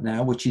thinking about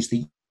now, which is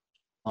the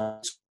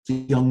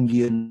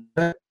Jungian,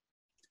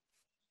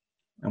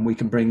 and we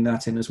can bring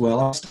that in as well.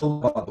 I'm still,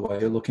 by the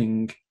way,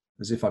 looking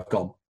as if I've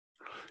gone.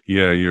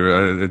 Yeah,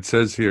 it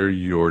says here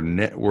your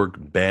network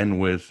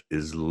bandwidth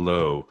is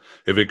low.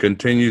 If it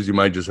continues, you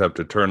might just have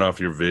to turn off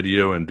your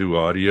video and do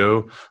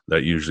audio.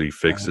 That usually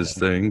fixes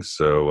things.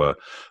 So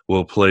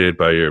we'll play it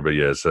by ear. But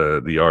yes,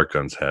 the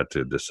Archons had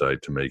to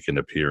decide to make an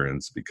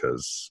appearance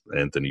because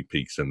Anthony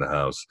Peake's in the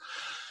house.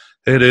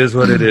 It is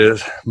what it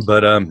is.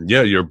 But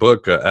yeah, your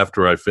book,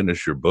 after I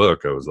finished your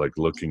book, I was like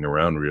looking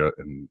around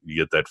and you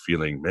get that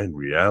feeling, man,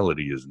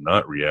 reality is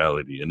not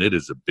reality. And it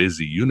is a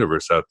busy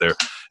universe out there.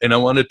 And I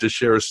wanted to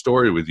share a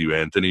story with you,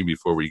 Anthony,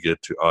 before we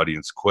get to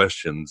audience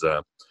questions.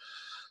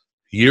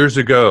 Years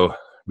ago,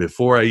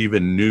 before I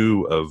even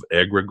knew of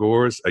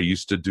egregores, I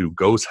used to do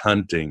ghost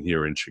hunting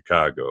here in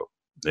Chicago.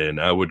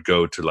 And I would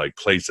go to like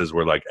places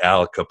where like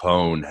Al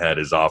Capone had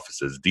his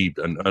offices deep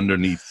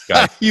underneath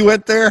sky. You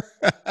went there?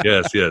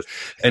 Yes.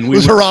 And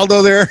was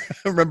Geraldo there?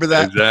 Remember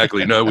that?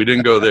 Exactly. No, we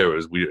didn't go there. It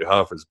was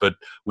office, but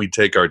we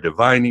take our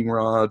divining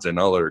rods and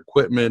all our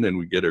equipment, and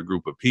we get a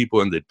group of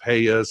people, and they'd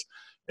pay us,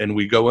 and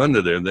we go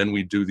under there. And then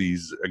we do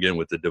these again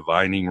with the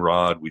divining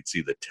rod. We'd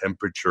see the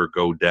temperature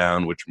go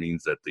down, which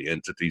means that the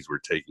entities were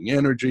taking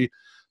energy.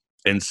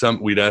 And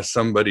we'd ask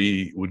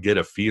somebody, would get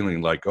a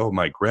feeling like, oh,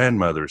 my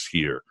grandmother's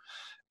here.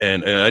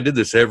 And I did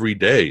this every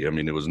day. I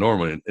mean, it was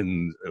normal.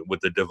 And with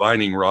the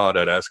divining rod,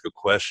 I'd ask a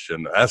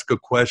question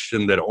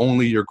that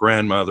only your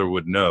grandmother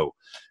would know.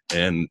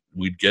 And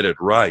we'd get it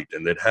right.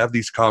 And they'd have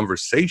these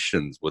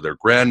conversations with their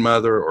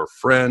grandmother or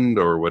friend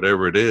or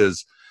whatever it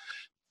is.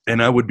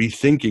 And I would be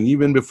thinking,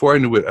 even before I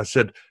knew it, I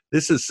said,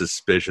 this is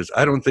suspicious.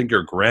 I don't think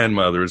your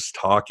grandmother is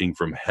talking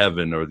from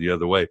heaven or the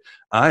other way.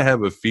 I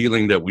have a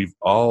feeling that we've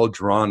all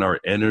drawn our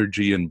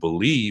energy and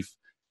belief,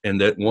 and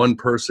that one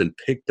person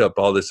picked up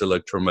all this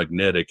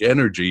electromagnetic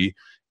energy,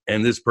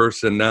 and this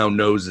person now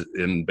knows,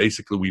 and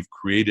basically we've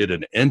created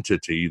an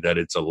entity that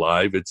it's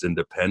alive, it's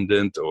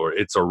independent, or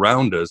it's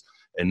around us.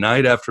 And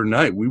night after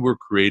night, we were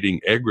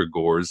creating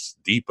egregores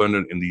deep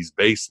in these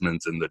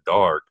basements in the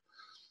dark.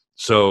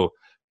 So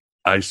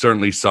I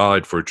certainly saw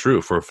it for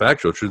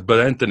factual truth.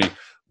 But Anthony,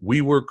 we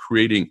were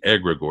creating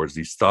egregores,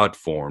 these thought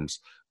forms.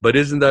 But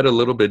isn't that a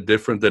little bit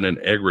different than an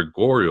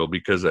egregorial?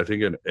 Because I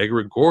think an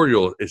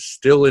egregorial is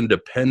still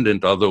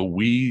independent, although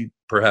we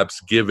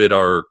perhaps give it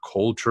our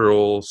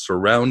cultural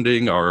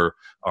surrounding, our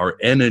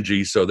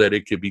energy, so that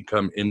it can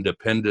become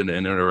independent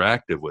and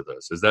interactive with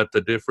us. Is that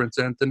the difference,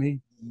 Anthony?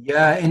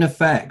 Yeah, in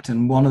effect.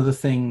 And one of the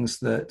things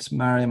that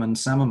Mariam and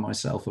Sam and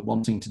myself are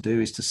wanting to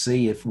do is to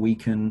see if we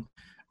can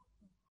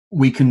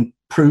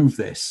prove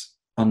this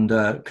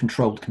under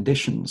controlled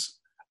conditions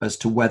as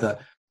to whether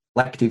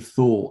collective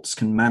thoughts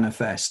can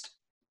manifest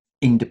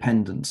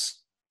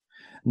independence.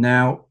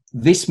 Now,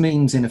 this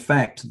means, in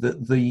effect,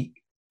 that the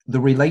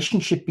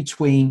relationship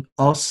between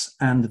us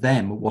and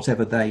them,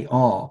 whatever they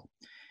are,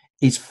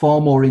 is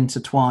far more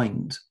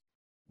intertwined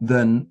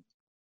than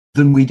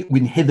we'd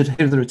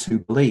hitherto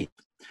believed.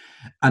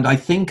 And I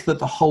think that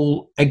the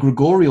whole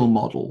egregorial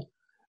model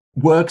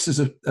works as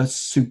a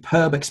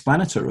superb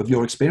explanator of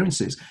your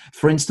experiences.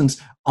 For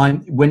instance,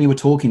 when you were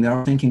talking there,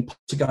 I'm thinking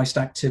poltergeist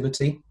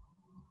activity.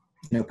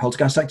 You know,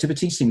 poltergeist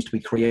activity seems to be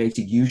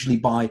created usually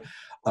by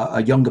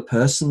a younger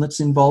person that's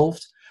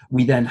involved.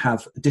 We then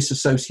have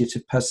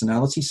dissociative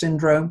personality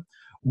syndrome,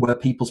 where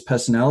people's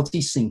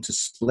personalities seem to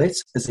split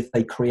as if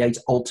they create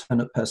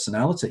alternate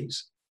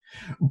personalities.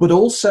 But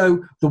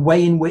also the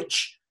way in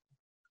which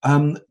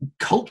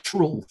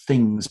cultural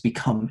things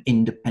become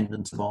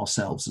independent of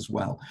ourselves as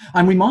well.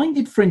 I'm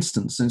reminded, for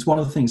instance, and it's one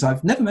of the things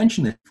I've never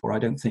mentioned this before, I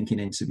don't think, in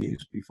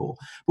interviews before,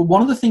 but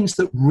one of the things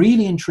that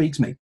really intrigues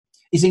me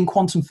is in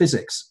quantum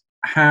physics,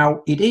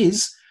 how it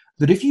is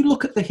that if you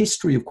look at the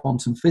history of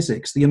quantum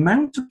physics, the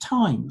amount of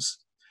times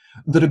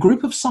that a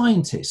group of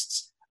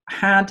scientists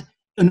had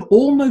in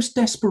almost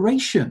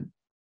desperation,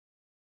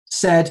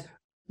 said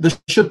there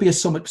should be a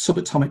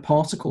subatomic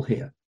particle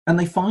here. And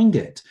they find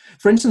it.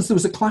 For instance, there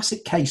was a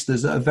classic case.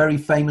 There's a very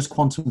famous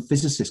quantum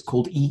physicist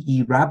called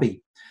E.E.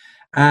 Rabi.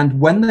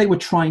 And when they were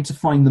trying to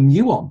find the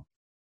muon,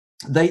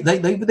 they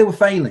were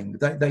failing.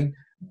 But they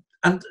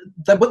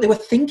were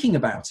thinking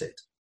about it.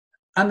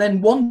 And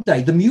then one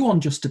day the muon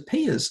just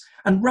appears.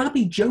 And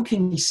Rabi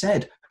jokingly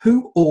said,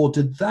 "Who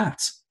ordered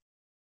that?"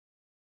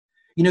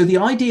 You know, the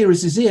idea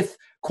is as if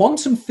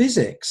quantum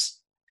physics,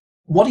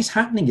 what is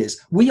happening is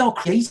we are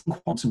creating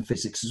quantum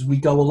physics as we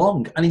go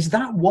along. And is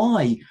that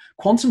why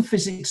quantum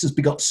physics has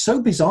got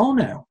so bizarre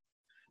now?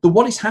 That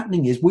what is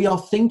happening is we are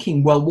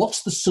thinking, well,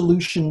 what's the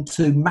solution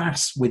to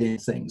mass within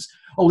things?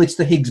 Oh, it's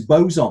the Higgs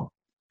boson.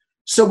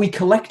 So we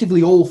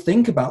collectively all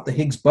think about the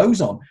Higgs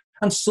boson,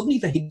 and suddenly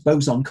the Higgs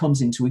boson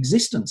comes into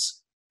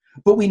existence.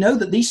 But we know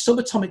that these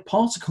subatomic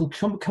particles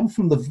come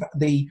from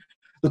the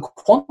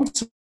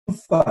quantum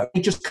flow.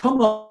 They just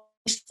come up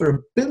for a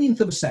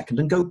billionth of a second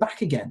and go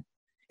back again.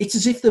 It's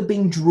as if they're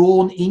being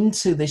drawn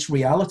into this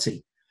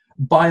reality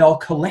by our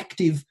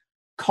collective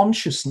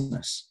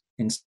consciousness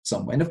in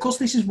some way. And of course,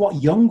 this is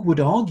what Jung would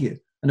argue.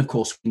 And of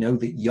course, we know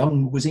that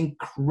Jung was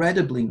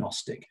incredibly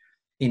Gnostic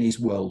in his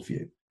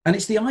worldview. And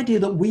it's the idea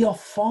that we are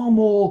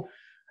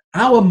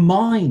our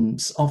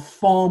minds are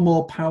far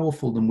more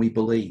powerful than we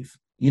believe.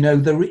 You know,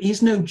 there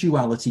is no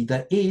duality.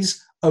 There is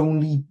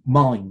only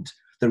mind.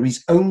 There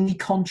is only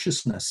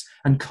consciousness.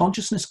 And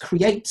consciousness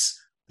creates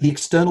the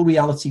external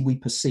reality we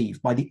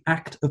perceive by the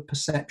act of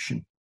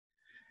perception.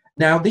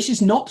 Now, this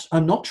is not,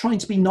 I'm not trying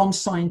to be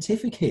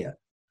non-scientific here,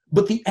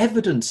 but the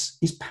evidence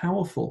is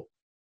powerful.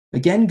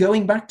 Again,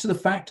 going back to the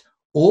fact,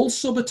 all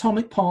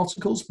subatomic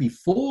particles,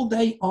 before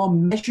they are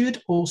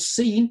measured or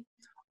seen,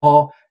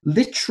 are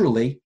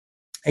literally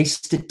a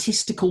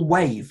statistical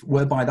wave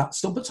whereby that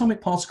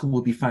subatomic particle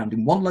will be found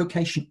in one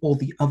location or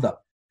the other.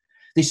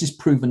 This is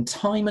proven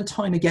time and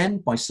time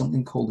again by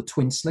something called the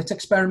twin slit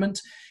experiment.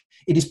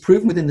 It is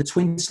proven within the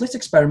twin slit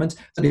experiment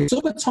that if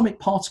subatomic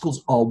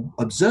particles are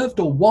observed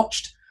or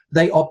watched,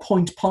 they are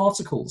point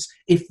particles.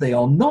 If they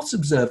are not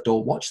observed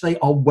or watched, they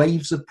are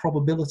waves of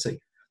probability.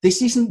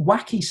 This isn't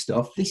wacky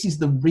stuff. This is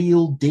the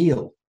real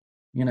deal,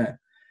 you know.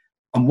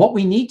 And what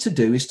we need to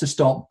do is to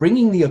start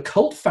bringing the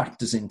occult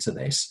factors into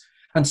this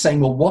and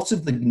saying, well, what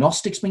have the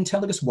Gnostics been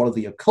telling us? What have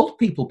the occult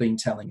people been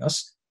telling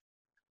us?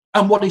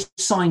 And what is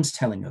science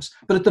telling us?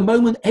 But at the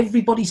moment,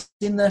 everybody's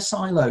in their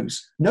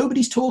silos.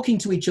 Nobody's talking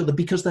to each other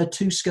because they're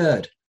too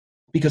scared.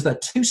 Because they're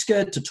too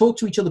scared to talk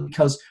to each other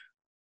because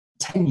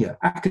tenure,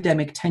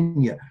 academic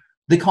tenure,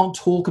 they can't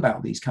talk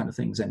about these kind of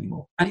things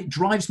anymore. And it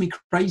drives me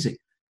crazy.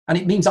 And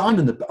it means I'm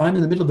in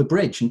the middle of a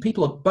bridge and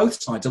people at both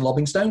sides are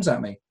lobbing stones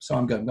at me. So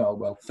I'm going, oh,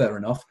 well, fair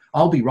enough.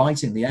 I'll be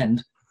right in the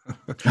end.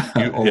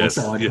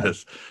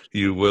 Yes,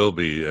 you will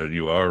be, and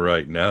you are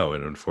right now.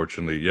 And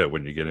unfortunately, yeah,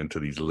 when you get into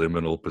these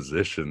liminal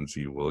positions,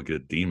 you will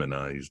get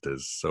demonized,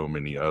 as so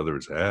many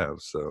others have.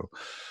 So,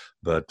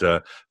 but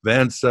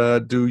Vance,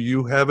 do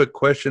you have a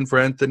question for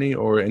Anthony,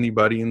 or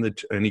anybody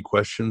any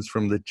questions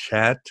from the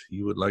chat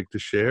you would like to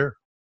share?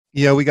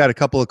 Yeah, we got a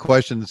couple of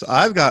questions.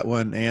 I've got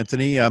one,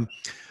 Anthony.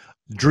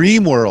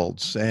 Dream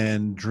worlds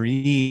and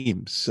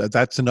dreams.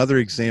 That's another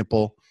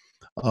example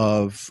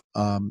of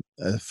a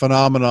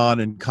phenomenon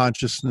in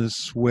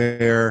consciousness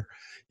where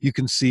you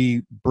can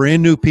see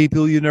brand new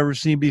people you've never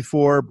seen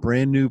before,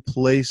 brand new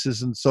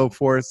places and so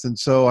forth. And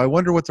so I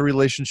wonder what the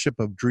relationship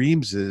of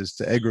dreams is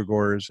to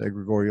egregores,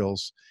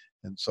 egregorials,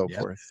 and so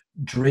forth.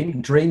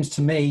 Dreams,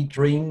 to me,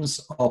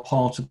 dreams are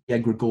part of the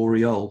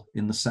egregorial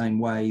in the same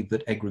way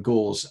that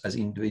egregores, as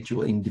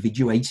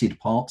individuated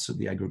parts of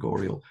the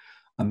egregorial,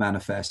 are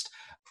manifest.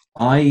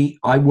 I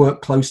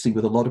work closely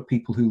with a lot of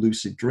people who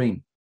lucid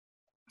dream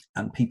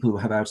and people who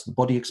have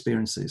out-of-the-body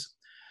experiences.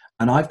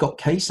 And I've got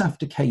case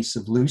after case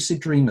of lucid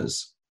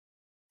dreamers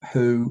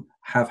who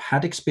have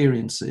had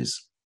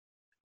experiences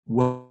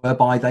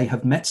whereby they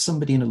have met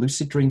somebody in a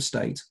lucid dream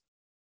state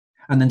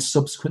and then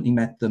subsequently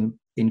met them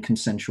in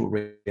consensual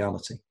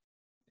reality.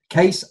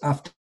 Case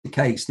after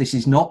case, this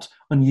is not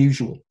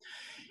unusual.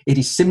 It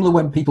is similar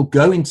when people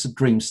go into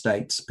dream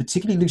states,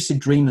 particularly lucid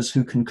dreamers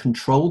who can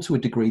control to a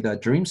degree their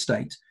dream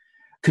state,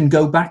 can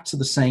go back to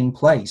the same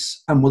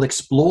place and will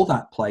explore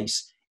that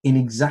place in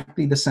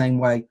exactly the same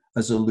way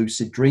as a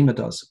lucid dreamer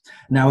does.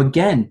 Now,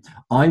 again,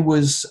 I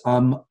was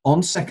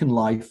on Second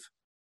Life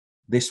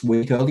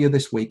earlier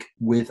this week,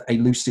 with a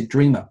lucid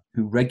dreamer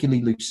who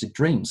regularly lucid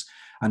dreams.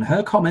 And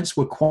her comments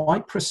were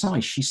quite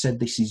precise. She said,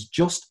 this is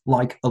just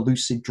like a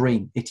lucid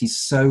dream. It is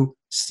so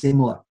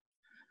similar.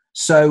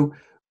 So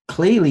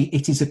clearly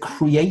it is a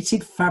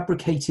created,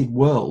 fabricated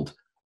world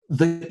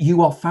that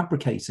you are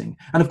fabricating.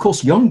 And of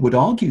course, Jung would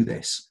argue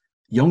this.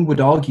 Jung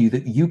would argue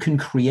that you can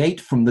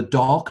create from the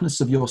darkness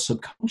of your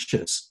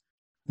subconscious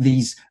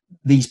these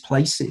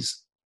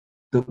places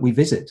that we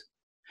visit.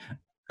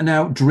 And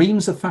now,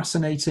 dreams are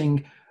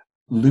fascinating.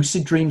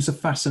 Lucid dreams are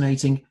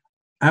fascinating.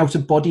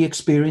 Out-of-body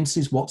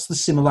experiences, what's the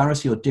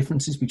similarity or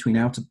differences between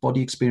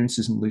out-of-body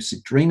experiences and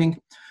lucid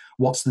dreaming?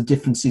 What's the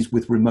differences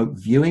with remote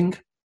viewing?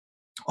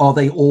 Are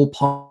they all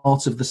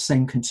part of the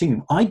same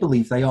continuum? I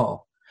believe they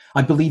are.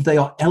 I believe they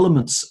are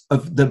elements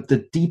of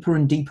the deeper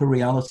and deeper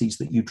realities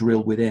that you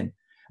drill within.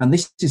 And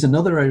this is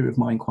another area of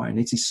my inquiry, and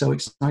it is so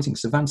exciting.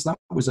 So, Vance, that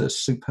was a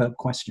superb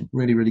question.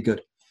 Really, really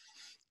good.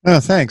 Oh,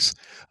 thanks.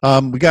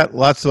 We got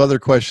lots of other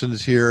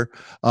questions here.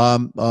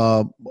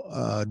 Dragoron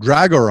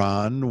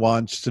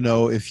wants to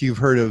know if you've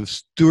heard of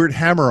Stuart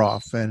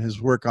Hameroff and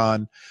his work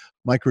on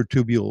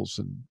microtubules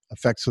and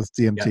effects with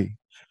DMT.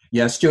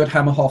 Yeah, Stuart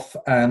Hameroff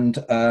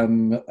and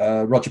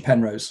Roger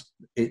Penrose,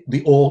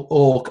 the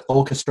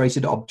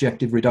orchestrated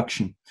objective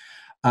reduction.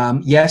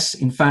 Yes,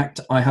 in fact,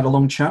 I had a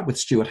long chat with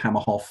Stuart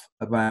Hameroff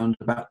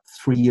about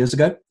 3 years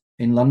ago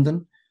in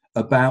London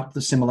about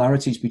the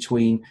similarities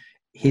between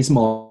his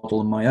model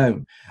and my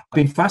own. I've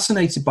been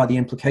fascinated by the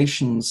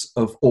implications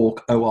of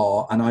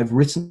OR, and I've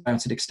written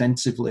about it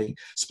extensively,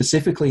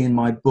 specifically in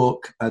my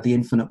book, The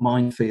Infinite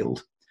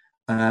Minefield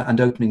and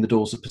Opening the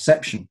Doors of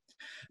Perception,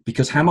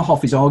 because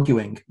Hameroff is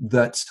arguing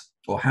that,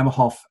 or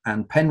Hameroff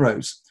and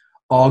Penrose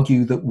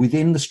argue that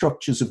within the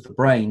structures of the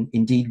brain,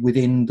 indeed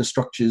within the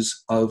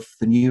structures of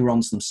the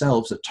neurons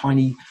themselves, are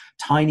tiny,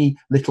 tiny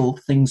little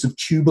things of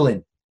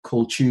tubulin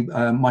called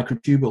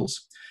microtubules.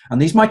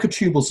 And these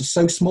microtubules are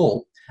so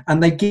small,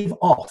 and they give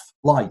off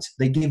light.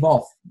 They give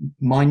off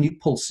minute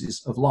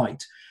pulses of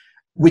light,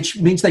 which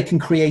means they can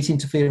create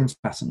interference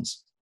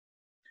patterns.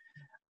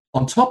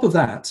 On top of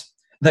that,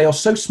 they are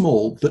so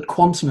small that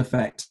quantum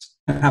effects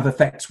have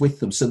effects with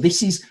them. So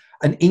this is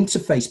an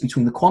interface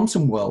between the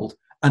quantum world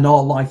and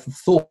our life of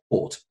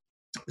thought.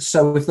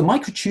 So if the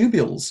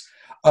microtubules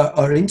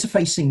are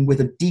interfacing with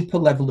a deeper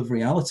level of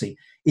reality,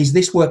 is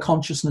this where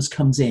consciousness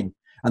comes in?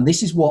 And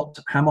this is what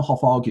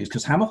Hameroff argues,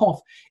 because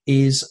Hameroff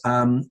is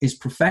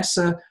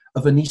professor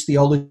of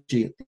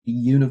anesthesiology at the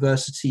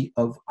University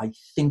of, I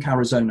think,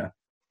 Arizona.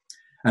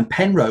 And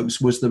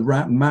Penrose was the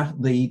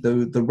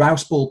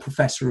Rouse Ball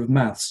professor of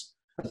maths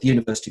at the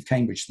University of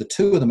Cambridge. The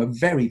two of them are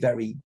very,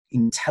 very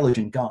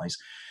intelligent guys.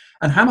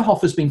 And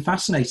Hameroff has been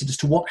fascinated as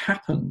to what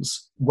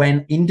happens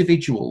when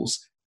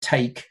individuals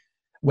take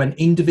an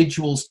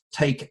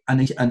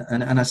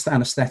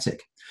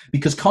anesthetic.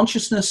 Because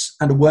consciousness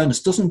and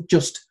awareness doesn't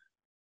just,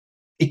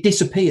 it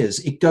disappears,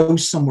 it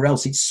goes somewhere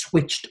else, it's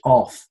switched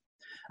off.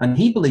 And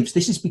he believes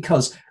this is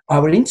because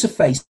our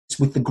interface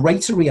with the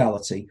greater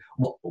reality,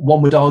 what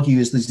one would argue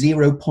is the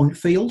 0 point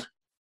field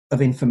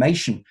of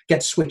information,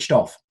 gets switched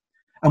off.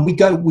 And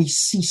we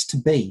cease to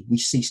be, we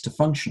cease to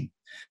function.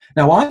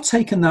 Now, I've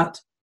taken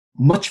that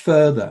much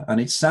further,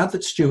 and it's sad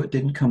that Stuart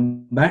didn't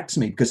come back to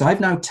me, because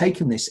I've now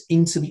taken this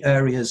into the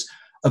areas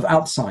of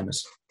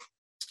Alzheimer's.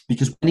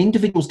 Because when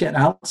individuals get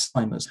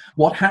Alzheimer's,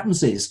 what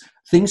happens is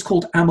things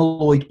called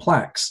amyloid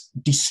plaques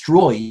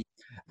destroy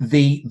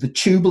the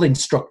tubulin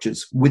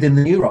structures within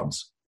the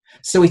neurons.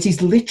 So it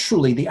is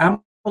literally the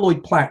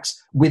amyloid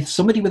plaques with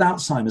somebody with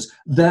Alzheimer's,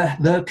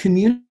 their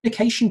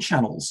communication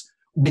channels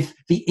with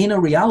the inner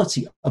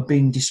reality are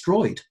being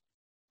destroyed.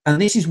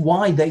 And this is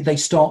why they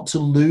start to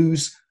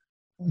lose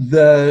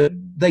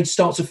they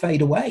start to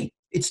fade away.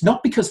 It's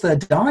not because they're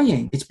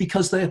dying, it's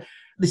because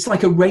it's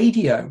like a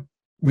radio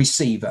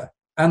receiver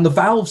and the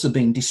valves are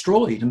being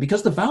destroyed. And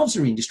because the valves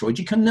are being destroyed,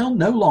 you can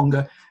no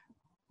longer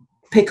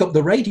pick up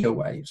the radio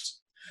waves.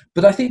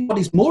 But I think what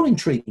is more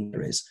intriguing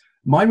here is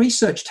my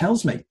research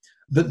tells me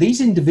that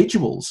these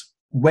individuals,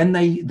 when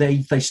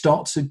they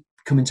start to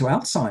come into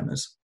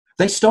Alzheimer's,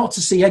 they start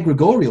to see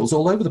egregorials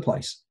all over the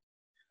place.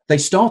 They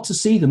start to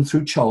see them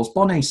through Charles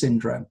Bonnet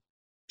syndrome.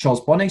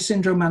 Charles Bonnet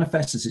syndrome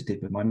manifests as it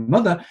did with my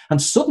mother,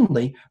 and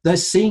suddenly they're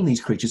seeing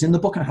these creatures. In the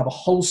book, I have a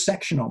whole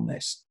section on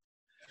this.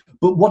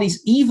 But what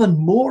is even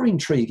more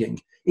intriguing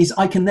is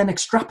I can then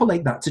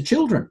extrapolate that to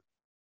children.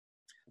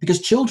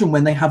 Because children,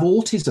 when they have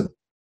autism,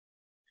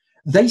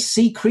 they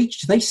see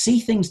creatures, they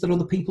see things that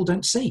other people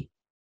don't see.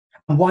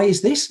 And why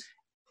is this?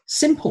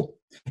 Simple.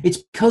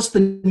 It's because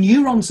the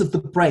neurons of the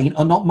brain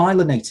are not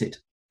myelinated.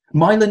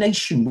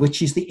 Myelination,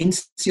 which is the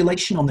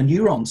insulation on the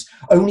neurons,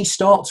 only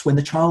starts when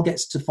the child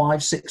gets to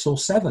 5, 6, or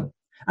 7.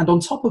 And on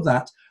top of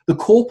that, the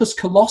corpus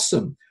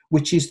callosum,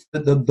 which is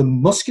the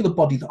muscular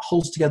body that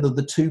holds together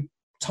the two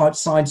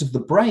sides of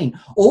the brain,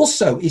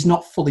 also is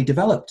not fully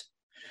developed.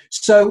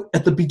 So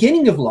at the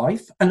beginning of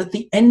life and at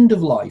the end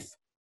of life,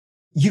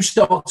 you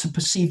start to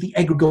perceive the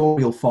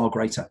egregorial far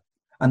greater.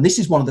 And this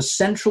is one of the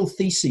central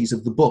theses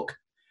of the book.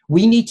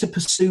 We need to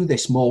pursue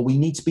this more. We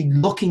need to be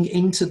looking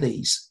into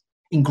these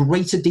in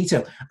greater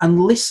detail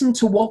and listen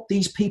to what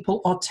these people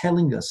are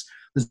telling us.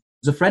 There's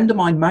a friend of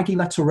mine, Maggie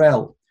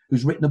Latourelle,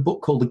 who's written a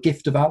book called The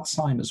Gift of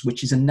Alzheimer's,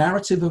 which is a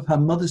narrative of her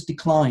mother's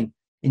decline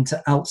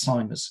into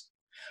Alzheimer's.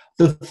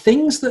 The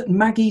things that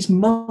Maggie's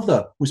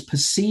mother was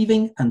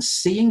perceiving and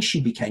seeing,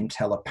 she became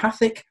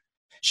telepathic.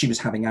 She was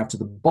having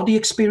out-of-the-body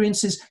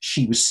experiences.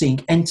 She was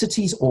seeing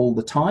entities all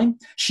the time.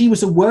 She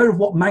was aware of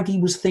what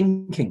Maggie was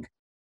thinking.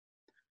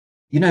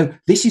 You know,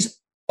 this is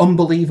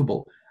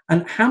unbelievable.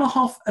 And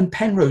Hameroff and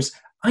Penrose,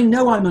 I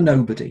know I'm a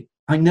nobody.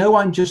 I know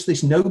I'm just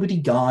this nobody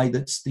guy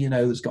that's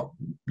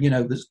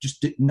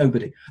just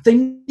nobody. They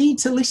need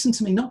to listen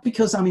to me, not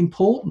because I'm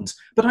important,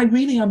 but I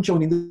really am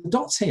joining the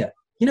dots here.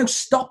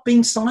 Stop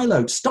being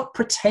siloed. Stop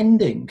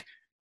pretending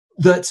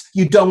that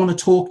you don't want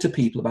to talk to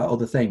people about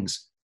other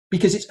things,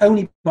 because it's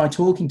only by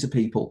talking to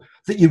people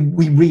that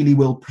we really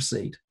will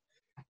proceed.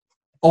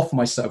 Off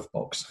my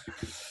soapbox.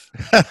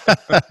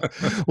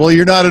 Well,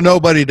 you're not a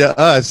nobody to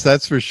us,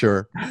 that's for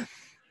sure.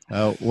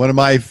 One of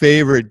my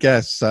favorite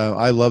guests.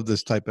 I love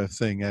this type of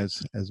thing,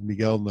 as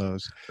Miguel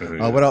knows.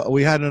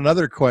 We had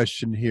another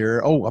question here.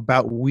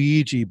 About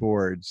Ouija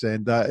boards,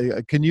 and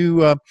what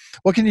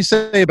can you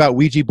say about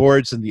Ouija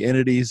boards and the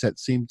entities that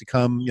seem to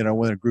come?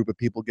 When a group of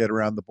people get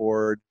around the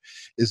board,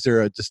 is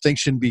there a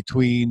distinction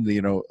between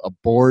a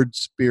board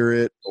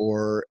spirit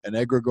or an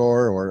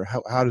egregore, or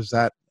how does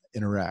that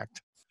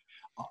interact?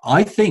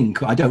 I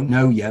don't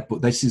know yet,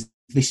 but this is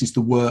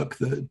the work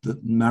that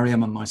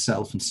Mariam and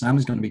myself and Sam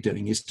is going to be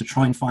doing, is to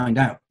try and find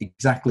out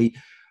exactly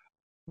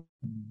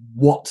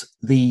what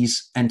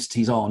these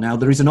entities are. Now,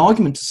 there is an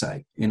argument to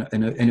say in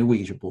a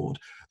Ouija board,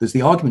 there's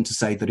the argument to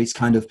say that it's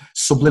kind of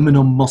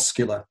subliminal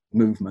muscular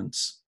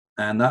movements,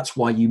 and that's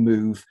why you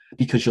move,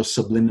 because you're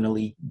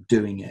subliminally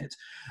doing it.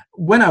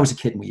 When I was a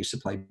kid and we used to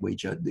play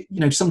Ouija,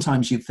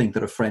 sometimes you'd think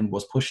that a friend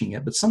was pushing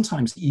it, but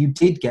sometimes you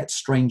did get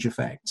strange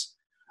effects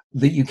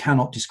that you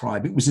cannot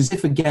describe. It was as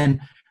if, again,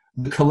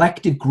 the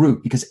collective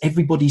group, because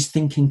everybody's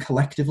thinking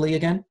collectively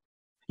again.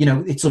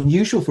 It's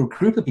unusual for a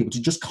group of people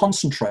to just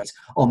concentrate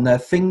on their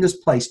fingers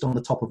placed on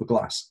the top of a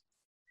glass.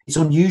 It's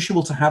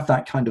unusual to have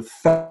that kind of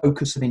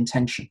focus of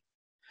intention.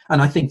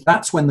 And I think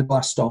that's when the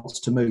glass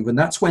starts to move. And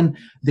that's when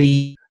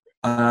the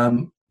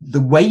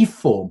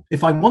waveform,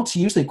 if I want to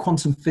use the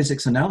quantum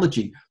physics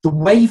analogy, the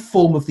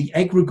waveform of the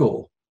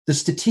egregore, the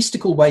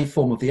statistical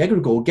waveform of the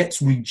egregore,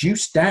 gets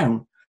reduced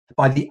down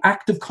by the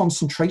active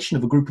concentration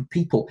of a group of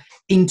people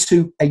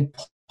into a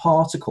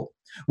particle,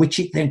 which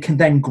it then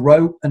can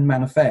grow and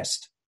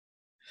manifest.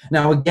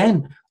 Now,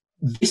 again,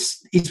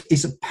 this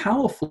is a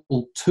powerful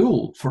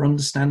tool for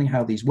understanding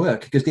how these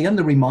work, because again,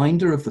 the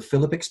reminder of the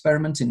Philip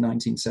experiment in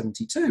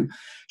 1972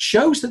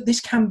 shows that this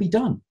can be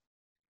done.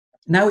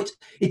 Now,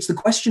 it's the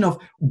question of,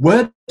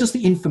 where does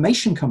the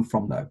information come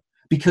from, though?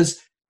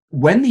 Because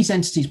when these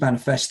entities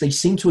manifest, they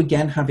seem to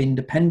again have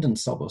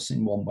independence of us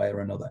in one way or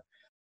another.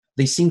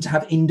 They seem to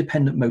have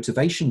independent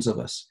motivations of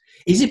us.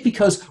 Is it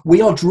because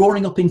we are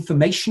drawing up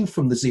information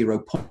from the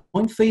 0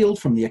 point field,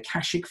 from the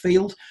Akashic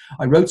field?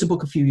 I wrote a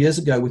book a few years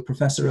ago with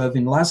Professor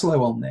Irving Laszlo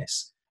on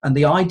this, and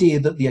the idea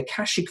that the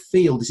Akashic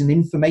field is an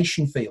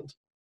information field.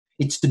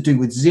 It's to do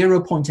with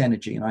 0 point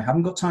energy, and I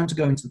haven't got time to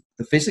go into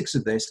the physics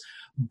of this,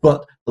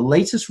 but the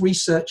latest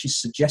research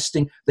is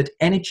suggesting that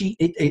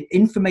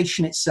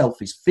information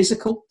itself is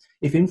physical.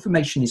 If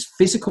information is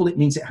physical, it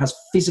means it has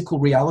physical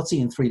reality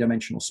in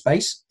three-dimensional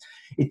space.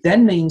 It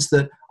then means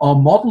that our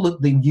model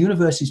of the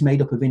universe is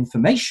made up of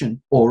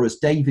information, or as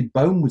David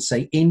Bohm would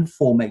say,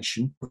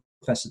 information,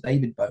 Professor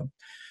David Bohm.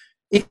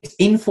 If it's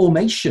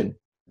information,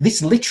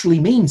 this literally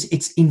means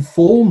it's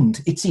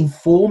informed, it's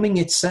informing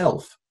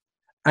itself,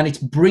 and it's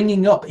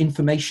bringing up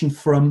information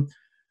from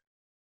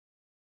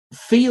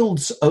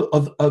fields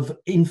of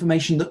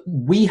information that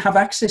we have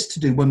access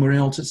to do when we're in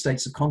altered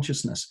states of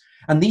consciousness.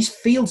 And these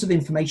fields of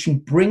information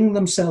bring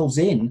themselves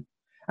in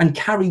and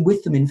carry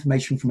with them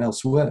information from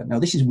elsewhere. Now,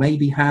 this is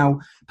maybe how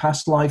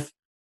past life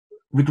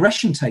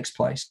regression takes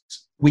place.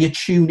 We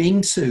attune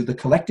into the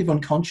collective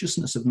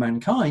unconsciousness of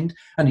mankind,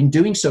 and in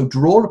doing so,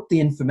 draw up the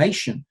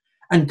information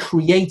and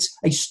create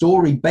a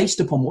story based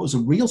upon what was a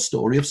real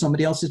story of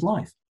somebody else's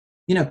life.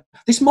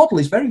 This model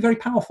is very, very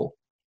powerful.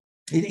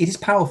 It is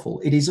powerful.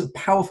 It is a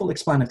powerful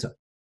explanator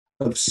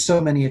of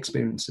so many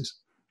experiences.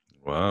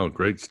 Wow,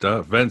 great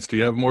stuff. Vince, do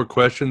you have more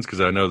questions? Because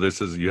I know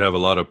you have a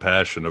lot of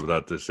passion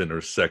about this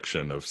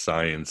intersection of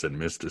science and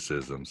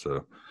mysticism.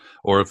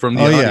 Or from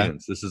the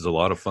audience, This is a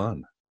lot of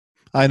fun.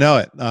 I know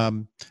it.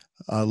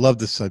 I love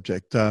the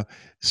subject.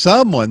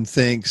 Someone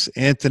thinks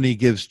Anthony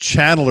gives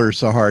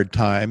channelers a hard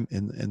time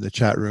in the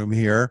chat room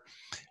here.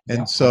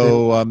 And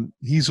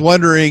he's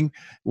wondering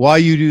why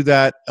you do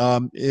that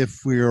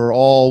if we are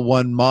all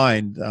one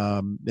mind,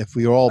 if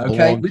we all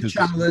belong to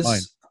channelers,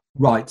 mind.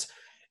 Right.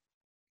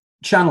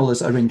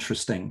 Channelers are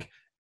interesting.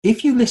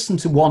 If you listen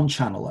to one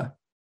channeler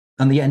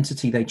and the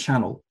entity they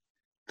channel,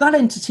 that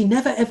entity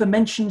never ever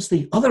mentions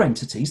the other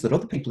entities that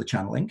other people are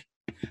channeling.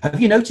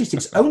 Have you noticed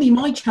it's only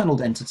my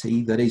channeled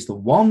entity that is the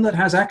one that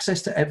has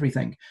access to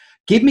everything?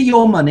 Give me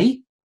your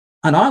money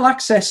and I'll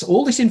access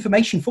all this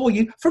information for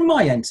you from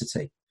my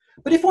entity.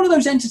 But if one of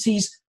those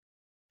entities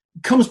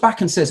comes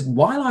back and says,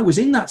 while I was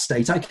in that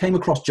state, I came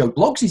across Joe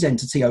Bloggs'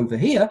 entity over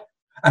here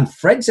and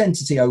Fred's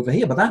entity over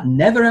here, but that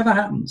never ever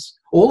happens.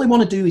 All they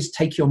want to do is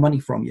take your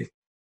money from you.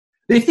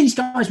 But if these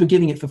guys were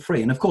giving it for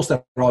free, and of course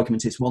their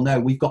argument is, well, no,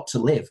 we've got to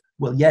live.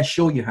 Well, yeah,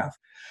 sure you have.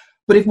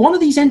 But if one of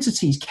these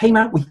entities came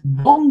out with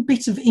one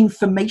bit of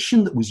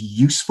information that was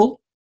useful,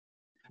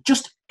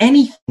 just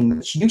anything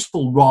that's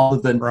useful rather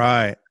than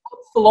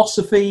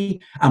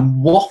philosophy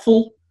and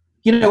waffle,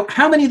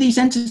 how many of these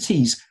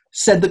entities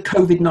said that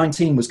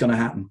COVID-19 was going to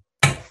happen?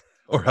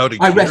 Or how to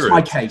I rest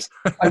my case.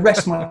 I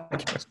rest my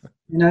case.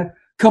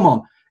 Come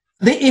on.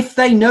 If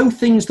they know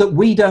things that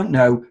we don't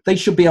know, they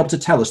should be able to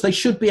tell us. They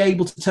should be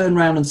able to turn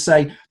around and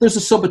say, there's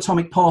a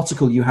subatomic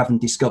particle you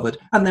haven't discovered,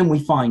 and then we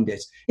find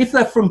it. If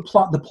they're from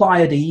the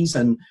Pleiades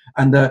and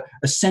the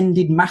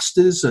Ascended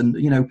Masters and,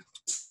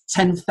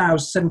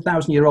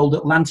 7,000-year-old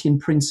Atlantean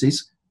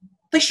princes,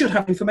 they should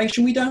have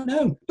information we don't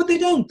know. But they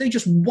don't. They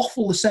just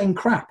waffle the same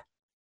crap.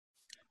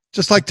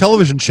 Just like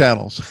television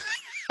channels.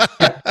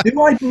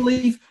 Do I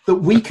believe that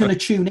we can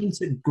attune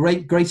into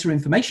greater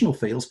informational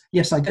fields?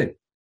 Yes, I do.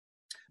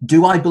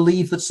 Do I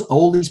believe that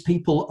all these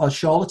people are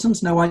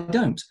charlatans? No, I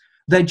don't.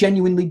 They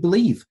genuinely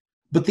believe.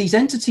 But these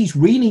entities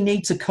really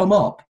need to come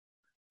up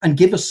and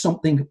give us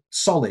something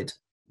solid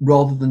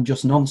rather than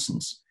just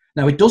nonsense.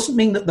 Now, it doesn't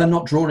mean that they're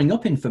not drawing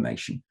up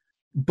information.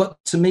 But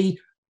to me,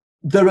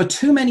 there are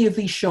too many of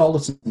these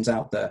charlatans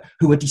out there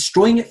who are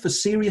destroying it for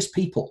serious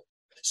people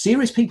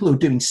who are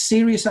doing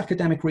serious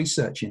academic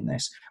research in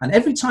this. And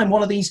every time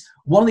one of these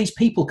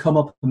people come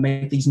up and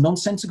make these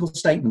nonsensical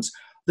statements,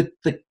 the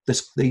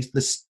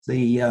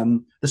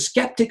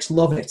skeptics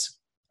love it.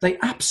 They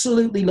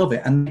absolutely love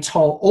it, and they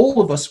tar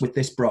all of us with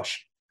this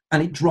brush,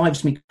 and it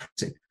drives me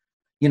crazy.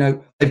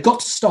 They've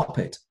got to stop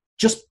it.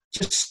 Just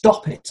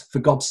stop it, for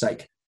God's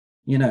sake.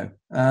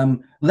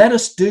 Let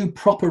us do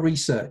proper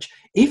research.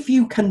 If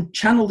you can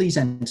channel these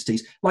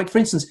entities, like for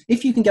instance,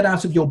 if you can get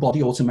out of your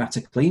body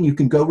automatically and you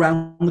can go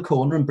around the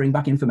corner and bring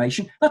back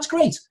information, that's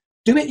great.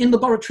 Do it in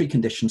laboratory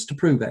conditions to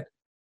prove it.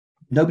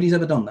 Nobody's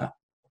ever done that.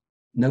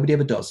 Nobody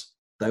ever does.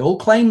 They all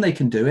claim they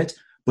can do it,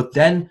 but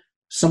then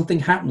something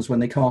happens when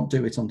they can't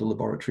do it under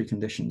laboratory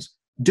conditions.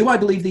 Do I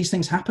believe these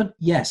things happen?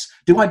 Yes.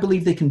 Do I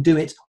believe they can do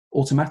it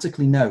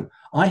automatically? No.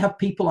 I have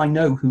people I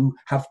know who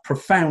have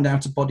profound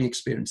out-of-body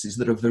experiences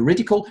that are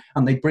veridical,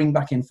 and they bring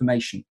back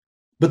information.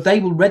 But they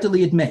will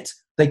readily admit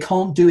they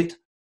can't do it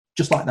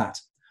just like that.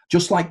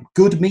 Just like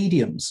good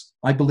mediums.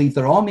 I believe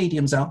there are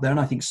mediums out there, and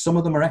I think some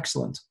of them are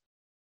excellent.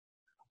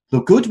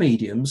 The good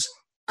mediums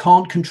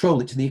can't control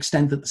it to the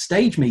extent that the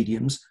stage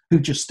mediums who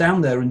just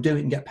stand there and do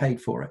it and get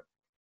paid for it.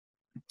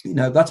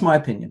 That's my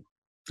opinion.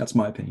 That's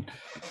my opinion.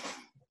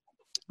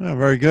 Oh,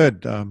 very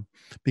good.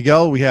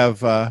 Miguel, we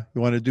have,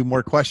 you want to do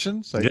more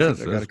questions? I got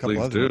a couple please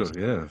other do. ones.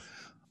 Yeah.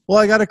 Well,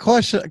 I got a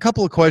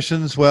couple of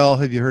questions. Well,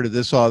 have you heard of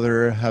this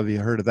author? Have you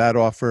heard of that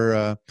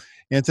author?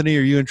 Anthony,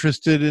 are you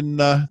interested in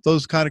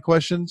those kind of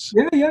questions?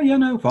 Yeah,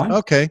 no, fine.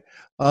 Okay.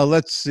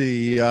 Let's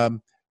see.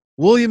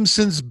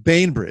 Williamson's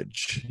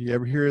Bainbridge. You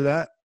ever hear of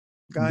that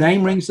guy?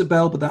 Name rings a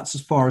bell, but that's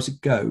as far as it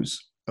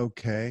goes.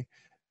 Okay.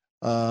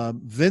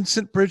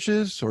 Vincent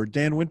Bridges or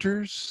Dan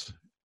Winters,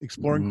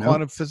 Exploring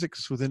Quantum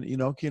Physics within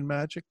Enochian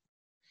Magic?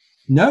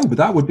 No, but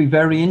that would be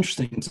very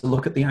interesting to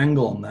look at the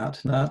angle on that.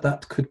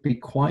 That could be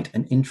quite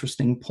an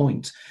interesting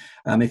point.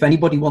 If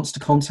anybody wants to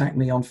contact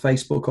me on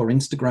Facebook or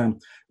Instagram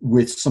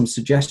with some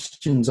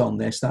suggestions on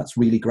this, that's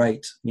really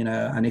great.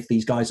 And if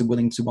these guys are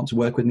willing to want to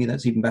work with me,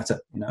 that's even better.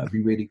 It'd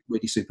be really,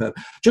 really superb.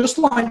 Just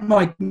like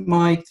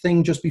my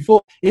thing just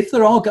before, if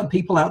there are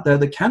people out there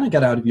that can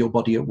get out of your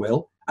body at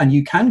will, and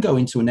you can go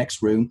into a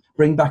next room,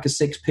 bring back a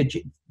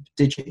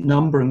 6-digit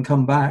number and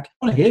come back,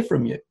 I want to hear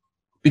from you,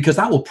 because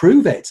that will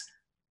prove it.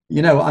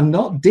 I'm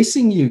not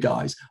dissing you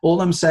guys. All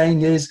I'm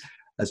saying is,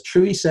 as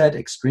Truey said,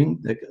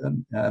 extraordinary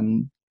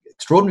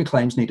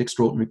claims need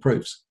extraordinary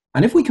proofs.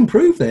 And if we can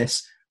prove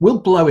this, we'll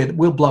blow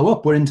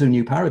up. We're into a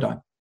new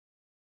paradigm.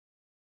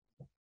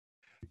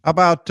 How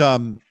about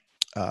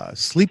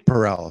sleep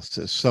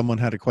paralysis? Someone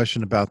had a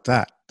question about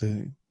that.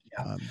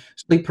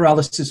 Sleep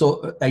paralysis,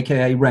 or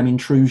aka REM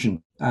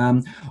intrusion.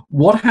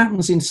 What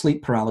happens in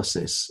sleep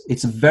paralysis?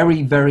 It's a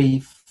very,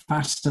 very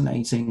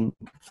fascinating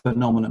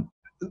phenomenon.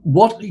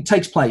 What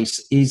takes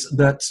place is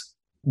that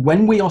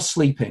when we are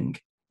sleeping,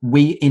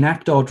 we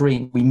enact our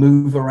dream, we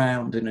move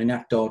around and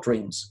enact our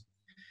dreams.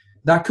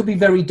 That could be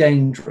very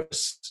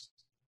dangerous.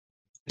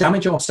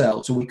 Damage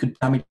ourselves, or we could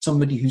damage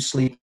somebody who's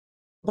sleeping.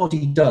 What the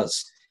body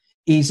does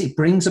is it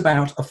brings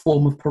about a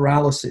form of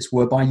paralysis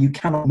whereby you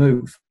cannot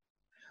move.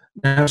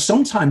 Now,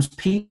 sometimes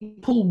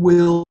people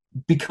will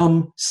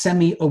become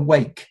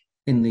semi-awake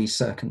in these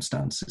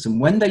circumstances, and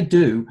when they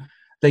do,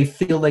 they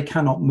feel they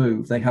cannot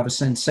move. They have a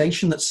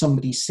sensation that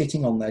somebody's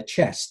sitting on their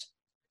chest.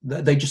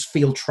 They just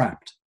feel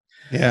trapped.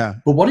 Yeah.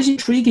 But what is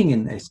intriguing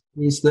in this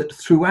is that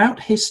throughout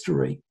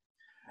history,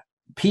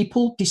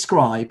 people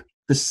describe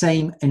the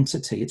same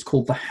entity. It's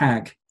called the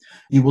hag.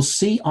 You will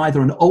see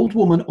either an old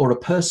woman or a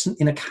person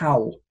in a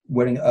cowl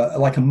wearing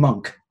like a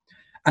monk.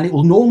 And it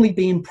will normally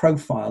be in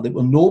profile. It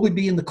will normally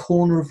be in the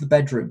corner of the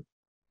bedroom,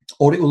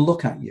 or it will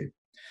look at you.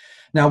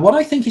 Now, what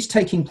I think is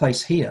taking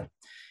place here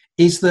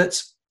is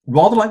that,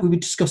 rather like we were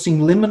discussing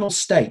liminal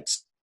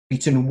states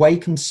between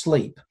awake and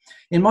sleep,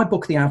 in my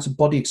book, The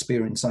Out-of-Body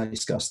Experience, I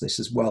discuss this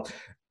as well.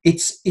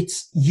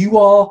 You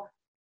are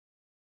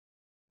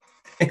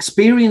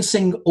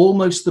experiencing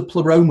almost the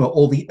pleroma,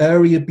 or the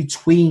area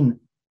between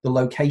the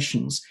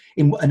locations,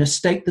 in a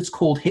state that's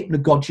called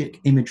hypnagogic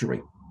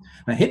imagery.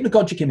 Now,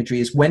 hypnagogic imagery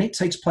is when it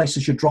takes place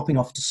as you're dropping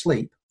off to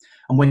sleep,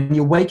 and when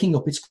you're waking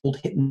up, it's called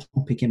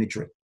hypnotic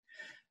imagery.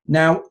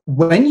 Now,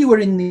 when you are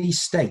in these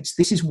states,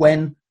 this is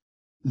when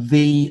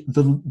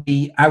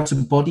the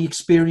out-of-body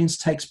experience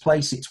takes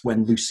place. It's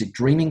when lucid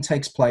dreaming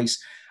takes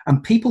place.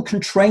 And people can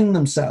train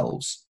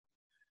themselves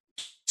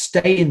to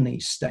stay in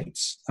these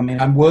states. I mean,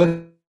 I'm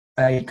working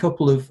with a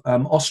couple of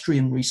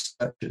Austrian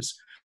researchers,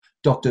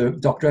 Dr.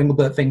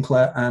 Engelbert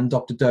Winkler and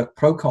Dr. Dirk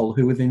Prokol,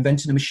 who have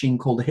invented a machine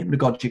called the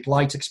hypnagogic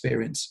light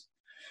experience.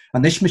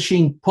 And this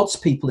machine puts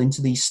people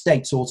into these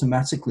states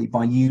automatically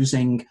by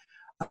using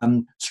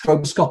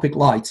stroboscopic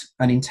light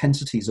and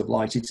intensities of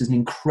light. It is an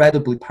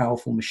incredibly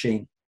powerful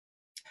machine.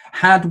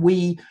 Had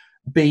we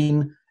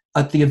been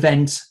at the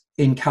event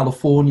in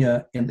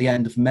California in the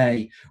end of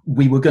May,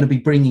 we were going to be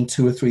bringing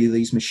 2 or 3 of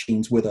these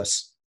machines with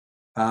us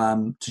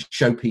to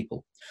show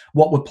people.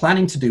 What we're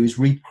planning to do is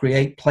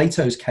recreate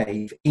Plato's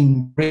cave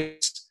in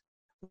Greece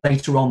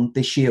later on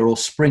this year or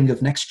spring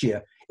of next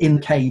year, in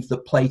the cave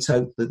that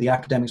the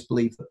academics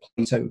believe that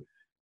Plato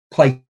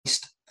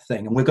placed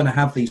thing. And we're going to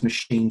have these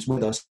machines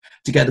with us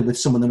together with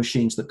some of the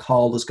machines that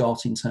Carl has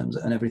got in terms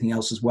of, and everything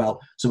else as well.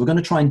 So we're going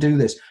to try and do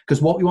this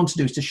because what we want to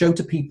do is to show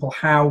to people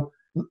how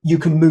you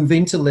can move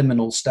into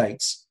liminal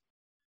states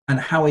and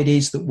how it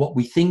is that what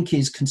we think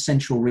is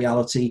consensual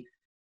reality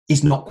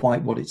is not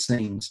quite what it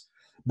seems.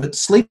 But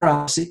sleep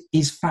paralysis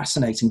is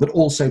fascinating, but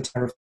also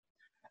terrifying.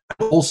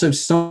 Also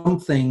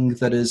something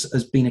that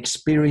has been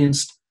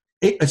experienced.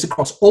 It's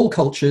across all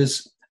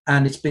cultures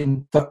and it's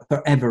been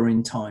forever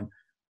in time.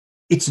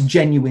 It's a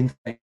genuine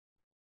thing.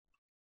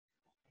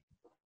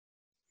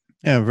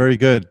 Yeah, very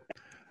good.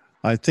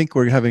 I think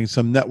we're having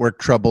some network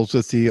troubles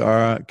with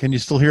the, can you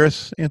still hear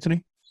us,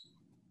 Anthony?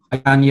 I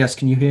can, yes.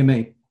 Can you hear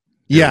me?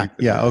 Yeah,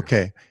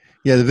 okay.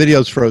 Yeah, the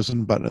video's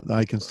frozen, but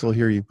I can still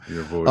hear you.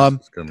 Your voice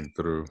is coming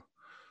through.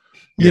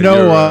 You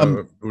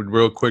know,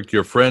 real quick,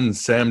 your friend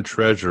Sam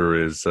Treasure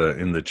is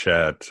in the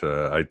chat.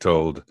 I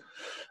told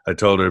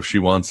her if she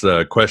wants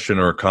a question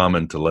or a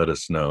comment to let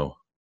us know.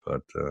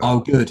 But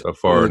good. So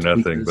far, good,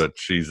 nothing. because... But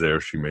she's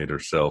there. She made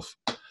herself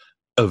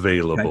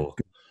available.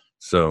 Okay.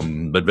 So,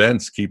 but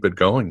Vance, keep it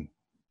going.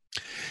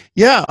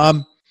 Yeah.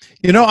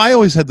 You know, I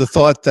always had the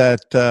thought that.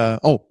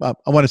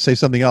 I want to say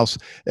something else.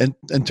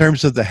 In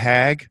terms of the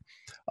Hag,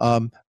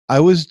 I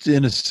was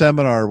in a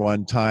seminar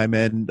one time,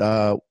 and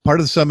part of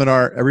the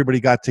seminar, everybody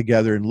got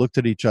together and looked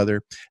at each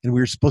other, and we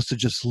were supposed to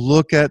just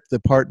look at the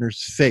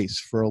partner's face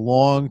for a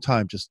long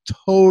time, just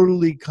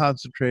totally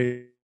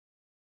concentrate.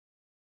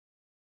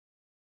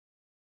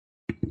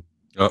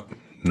 Oh,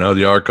 now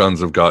the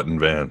Archons have gotten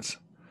Vance.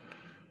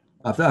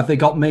 Have they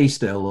got me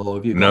still, or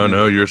have you?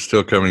 No, you're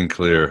still coming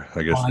clear.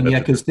 I guess. Yeah,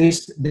 because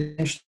this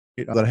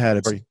that I had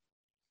it.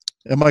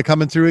 Am I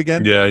coming through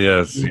again? Yeah,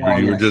 yes. You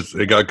were just,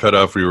 it got cut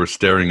off. We were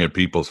staring at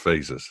people's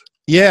faces.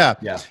 Yeah.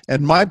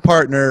 And my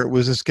partner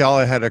was this gal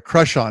I had a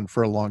crush on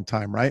for a long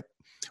time, right?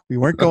 We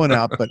weren't going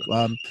out, but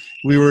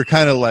we were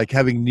kind of like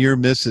having near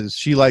misses.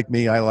 She liked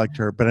me, I liked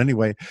her. But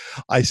anyway,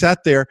 I sat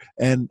there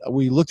and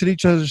we looked at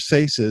each other's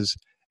faces,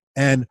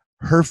 and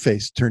her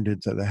face turned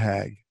into the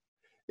Hag.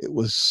 It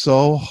was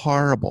so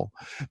horrible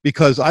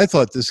because I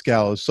thought this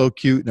gal was so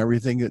cute and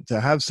everything.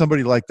 To have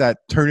somebody like that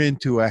turn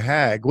into a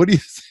Hag, what do you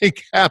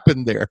think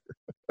happened there?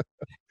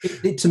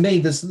 To me,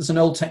 there's an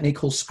old technique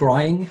called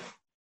scrying.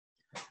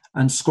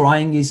 And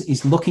scrying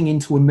is looking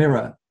into a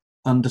mirror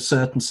under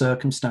certain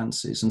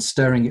circumstances and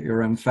staring at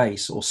your own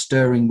face or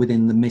staring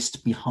within the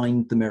mist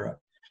behind the mirror.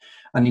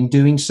 And in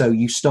doing so,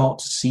 you start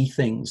to see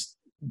things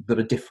that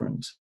are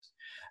different.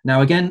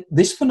 Now, again,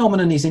 this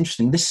phenomenon is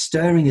interesting. This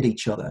staring at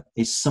each other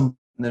is something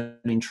that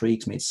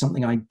intrigues me. It's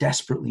something I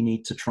desperately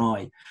need to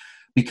try,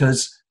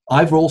 because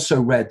I've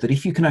also read that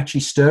if you can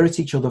actually stare at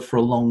each other for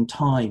a long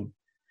time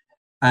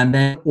and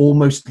then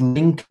almost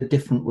link at a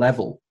different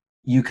level,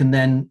 you can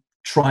then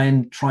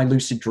try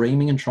lucid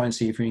dreaming and try and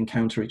see if you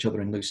encounter each other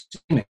in lucid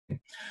dreaming.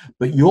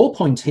 But your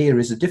point here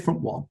is a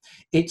different one.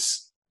 There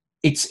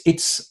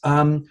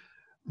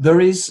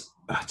is,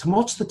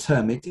 what's the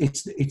term?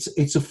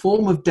 It's a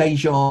form of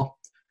déjà.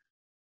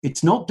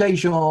 It's not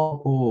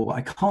déjà, I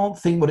can't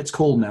think what it's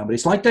called now, but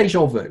it's like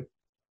déjà vu.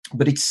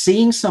 But it's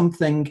seeing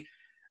something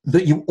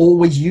that you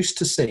always used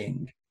to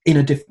seeing in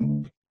a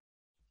different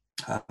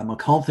I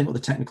can't think what the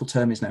technical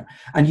term is now.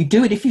 And you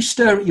do it if you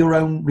stare at your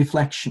own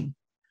reflection.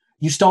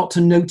 You start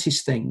to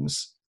notice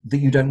things that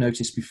you don't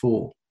notice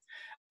before.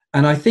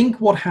 And I think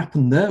what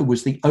happened there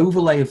was the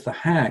overlay of the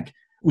Hag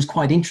was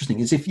quite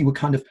interesting, as if you were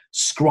kind of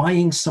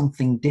scrying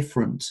something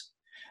different.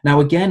 Now,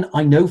 again,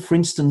 I know, for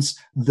instance,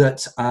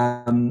 that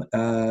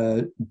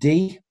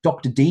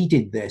Dr. D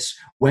did this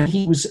when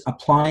he was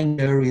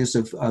applying areas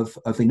of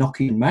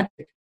Enochian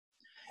magic.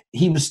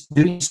 He was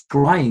doing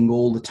scrying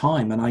all the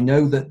time. And I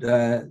know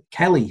that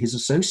Kelly, his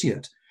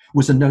associate,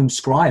 was a known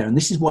scryer. And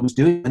this is what he was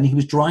doing. And he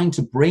was trying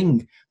to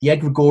bring the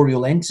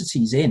egregorial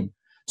entities in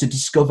to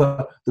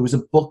discover. There was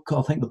a book,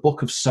 I think the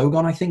Book of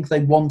Sogon, I think they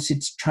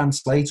wanted to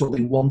translate or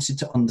they wanted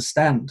to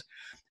understand.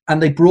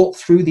 And they brought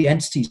through the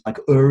entities like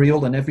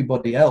Uriel and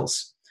everybody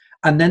else.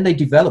 And then they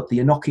developed the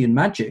Enochian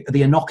magic,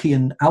 the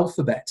Enochian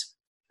alphabet,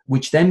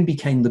 which then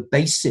became the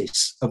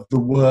basis of the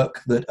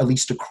work that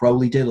Aleister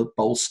Crowley did at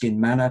Boleskine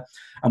Manor,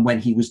 and when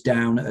he was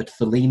down at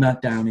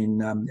Thelema, down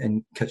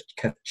in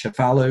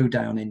Cefalù,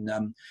 down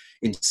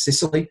in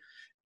Sicily,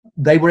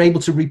 they were able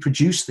to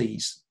reproduce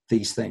these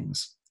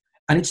things.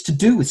 And it's to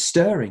do with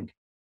stirring,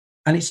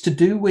 and it's to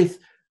do with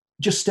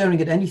just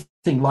staring at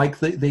anything, like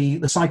the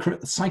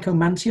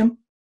psychomantium,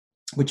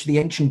 which the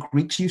ancient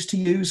Greeks used to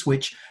use,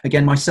 which,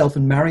 again, myself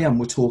and Marianne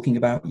were talking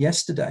about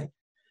yesterday.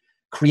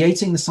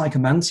 Creating the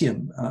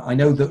psychomantium. I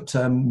know that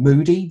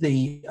Moody,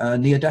 the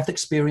near-death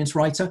experience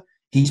writer,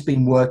 he's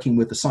been working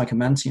with the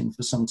psychomantium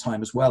for some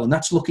time as well. And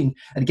that's looking,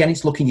 and again,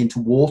 it's looking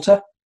into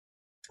water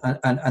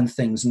and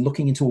things, and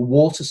looking into a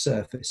water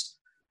surface.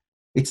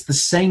 It's the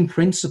same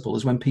principle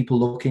as when people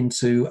look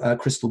into a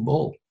crystal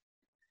ball.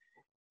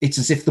 It's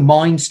as if the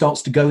mind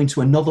starts to go into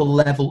another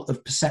level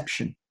of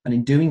perception. And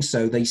in doing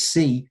so, they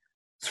see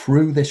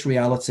through this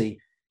reality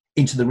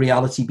into the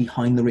reality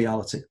behind the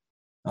reality.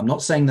 I'm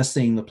not saying they're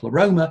seeing the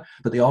pleroma,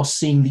 but they are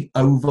seeing the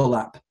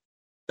overlap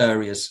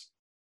areas.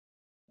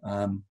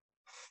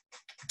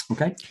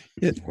 Okay.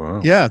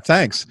 Wow. Yeah.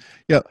 Thanks.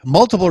 Yeah.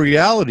 Multiple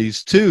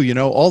realities too. You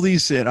know, all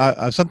these,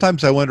 and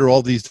sometimes I wonder,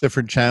 all these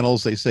different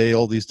channels, they say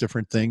all these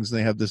different things, and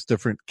they have this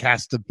different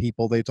cast of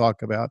people they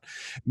talk about.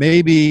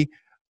 Maybe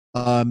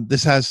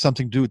this has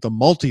something to do with the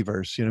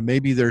multiverse. You know,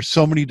 maybe there's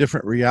so many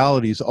different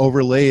realities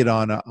overlaid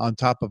on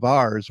top of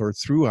ours or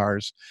through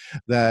ours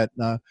that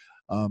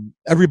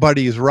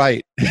everybody is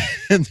right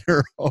in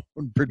their own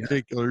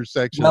particular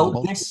section.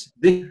 Well,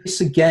 this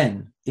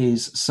again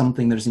is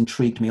something that has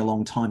intrigued me a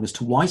long time as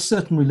to why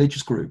certain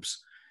religious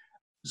groups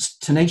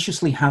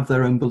tenaciously have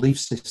their own belief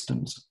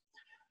systems.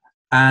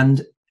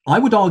 And I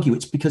would argue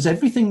it's because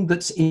everything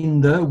that's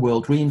in their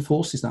world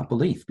reinforces that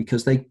belief,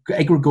 because they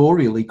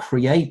egregorially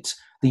create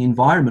the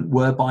environment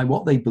whereby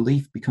what they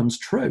believe becomes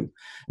true.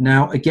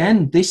 Now,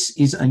 again, this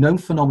is a known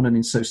phenomenon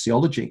in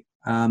sociology.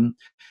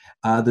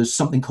 There's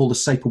something called the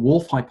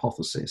Sapir-Whorf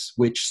hypothesis,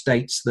 which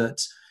states that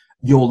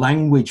your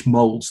language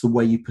molds the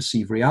way you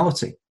perceive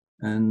reality.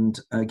 And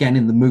again,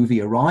 in the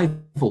movie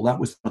Arrival, that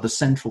was one of the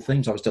central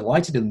themes. I was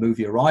delighted in the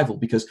movie Arrival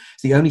because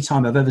it's the only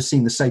time I've ever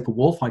seen the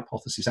Sapir-Whorf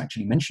hypothesis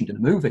actually mentioned in a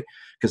movie,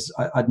 because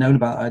I'd known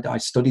about it. I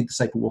studied the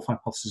Sapir-Whorf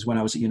hypothesis when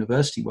I was at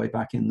university way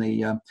back in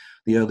the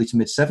early to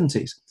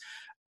mid-70s.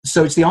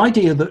 So it's the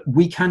idea that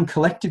we can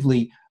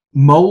collectively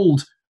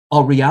mold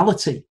our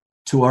reality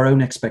to our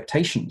own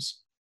expectations.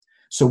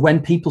 So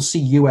when people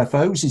see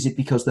UFOs, is it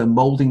because they're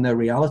molding their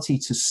reality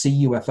to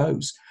see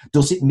UFOs?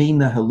 Does it mean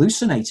they're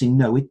hallucinating?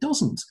 No, it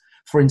doesn't.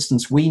 For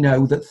instance, we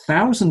know that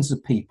thousands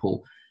of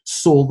people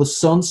saw the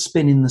sun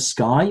spin in the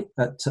sky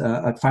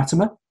at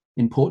Fatima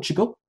in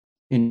Portugal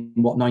in,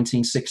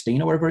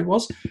 1916 or whatever it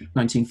was,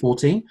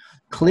 1914.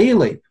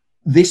 Clearly,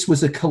 this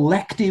was a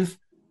collective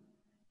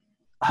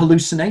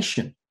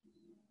hallucination,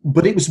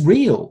 but it was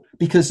real,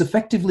 because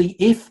effectively,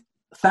 if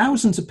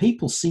thousands of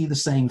people see the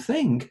same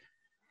thing,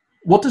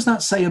 what does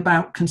that say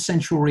about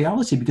consensual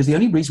reality? Because the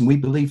only reason we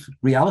believe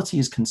reality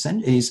is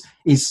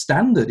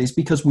standard is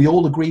because we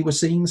all agree we're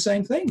seeing the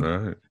same thing.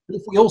 Right.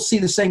 If we all see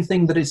the same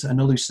thing, that is an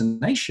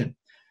hallucination.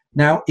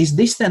 Now, is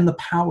this then the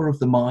power of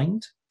the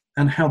mind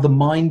and how the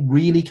mind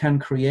really can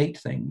create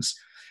things?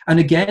 And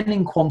again,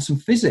 in quantum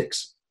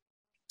physics,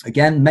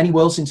 again, many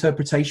worlds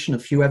interpretation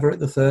of Hugh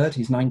Everett III,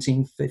 his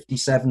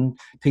 1957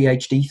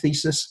 PhD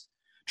thesis,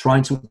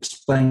 trying to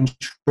explain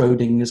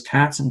Schrodinger's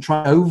cat and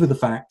try over the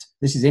fact,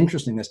 this is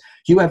interesting, this,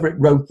 Hugh Everett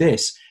wrote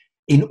this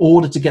in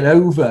order to get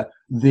over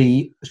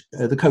the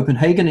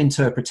Copenhagen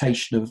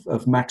interpretation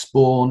of Max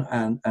Born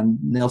and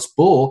Niels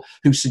Bohr,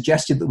 who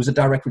suggested there was a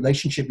direct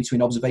relationship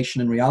between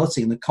observation and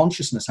reality, and that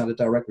consciousness had a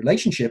direct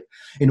relationship.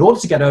 In order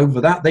to get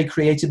over that, they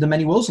created the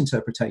many worlds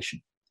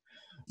interpretation.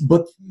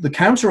 But the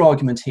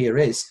counter-argument here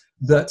is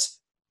that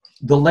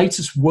the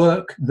latest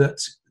work that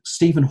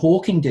Stephen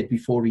Hawking did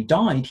before he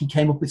died, he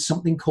came up with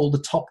something called the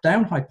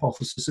top-down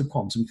hypothesis of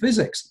quantum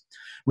physics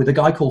with a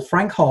guy called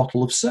Frank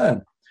Hartle of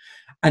CERN.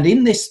 And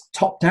in this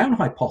top-down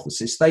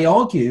hypothesis, they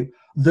argue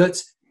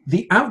that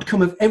the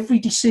outcome of every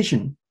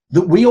decision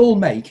that we all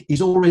make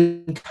is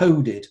already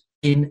encoded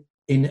in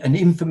an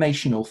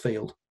informational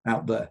field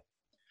out there.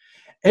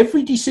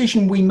 Every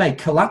decision we make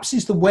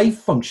collapses the wave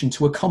function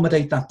to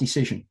accommodate that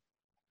decision.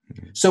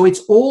 So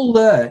it's all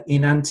there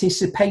in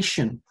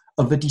anticipation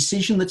of a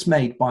decision that's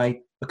made by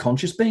a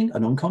conscious being,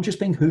 an unconscious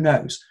being, who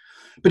knows?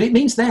 But it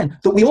means then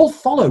that we all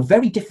follow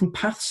very different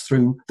paths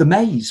through the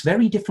maze,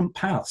 very different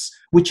paths,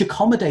 which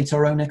accommodate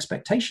our own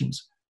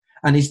expectations.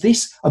 And is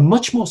this a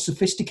much more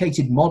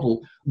sophisticated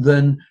model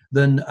than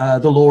the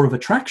law of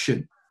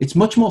attraction? It's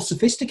much more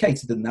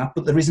sophisticated than that,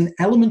 but there is an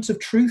element of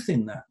truth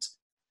in that.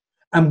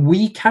 And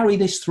we carry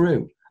this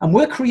through. And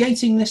we're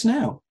creating this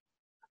now.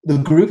 The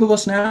group of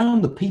us now,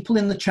 the people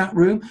in the chat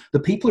room, the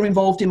people who are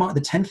involved in the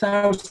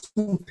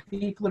 10,000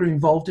 people that are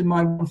involved in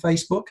my on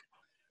Facebook,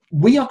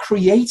 we are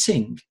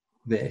creating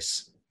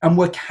this and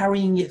we're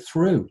carrying it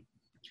through.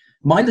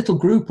 My little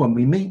group, when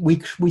we meet,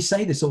 we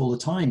say this all the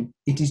time.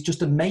 It is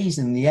just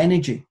amazing the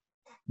energy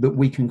that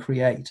we can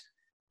create.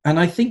 And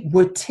I think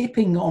we're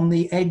tipping on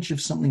the edge of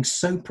something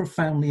so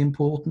profoundly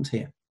important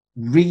here.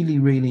 Really,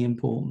 really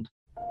important.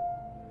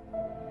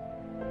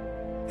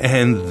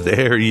 And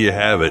there you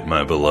have it,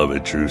 my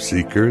beloved truth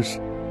seekers.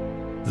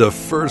 The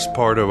first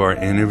part of our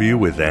interview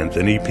with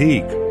Anthony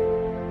Peake.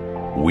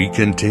 We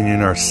continue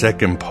in our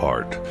second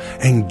part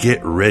and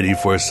get ready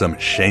for some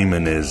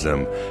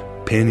shamanism,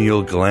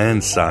 pineal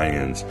gland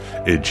science,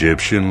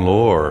 Egyptian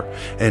lore,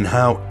 and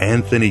how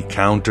Anthony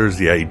counters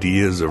the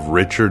ideas of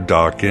Richard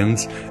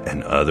Dawkins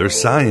and other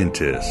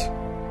scientists,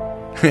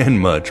 and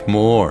much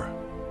more.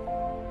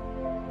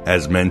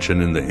 As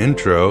mentioned in the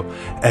intro,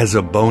 as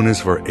a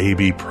bonus for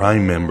AB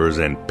Prime members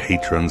and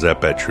patrons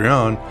at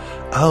Patreon,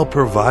 I'll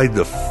provide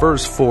the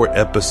first 4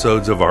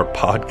 episodes of our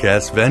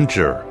podcast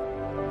venture,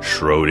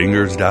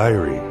 Schrodinger's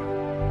Diary.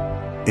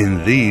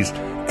 In these,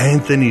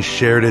 Anthony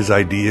shared his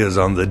ideas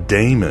on the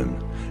daemon,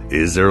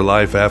 is there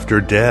life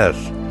after death,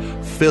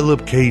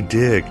 Philip K.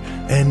 Dick,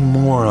 and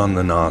more on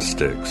the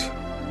Gnostics.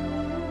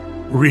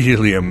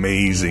 Really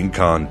amazing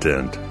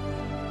content.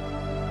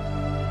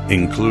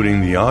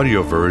 Including the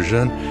audio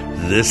version,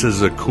 this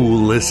is a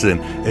cool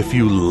listen if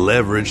you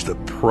leverage the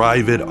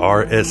private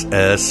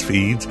RSS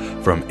feeds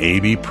from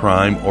AB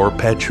Prime or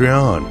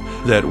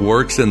Patreon that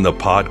works in the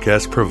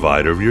podcast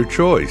provider of your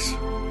choice.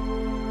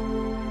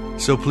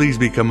 So please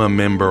become a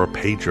member or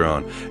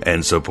patron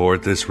and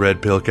support this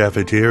Red Pill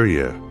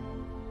Cafeteria.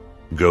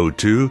 Go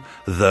to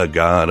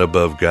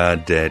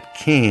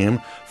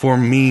thegodabovegod.com for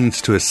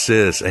means to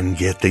assist and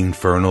get the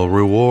infernal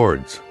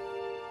rewards.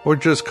 Or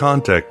just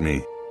contact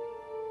me.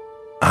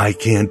 I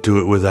can't do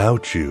it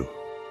without you.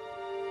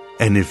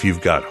 And if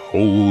you've got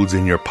holes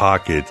in your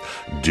pockets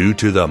due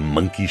to the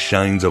monkey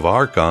shines of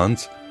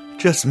Archons,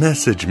 just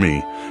message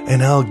me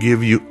and I'll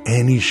give you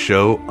any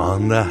show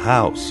on the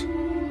house.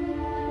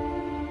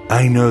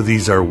 I know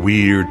these are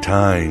weird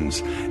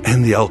times,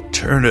 and the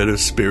alternative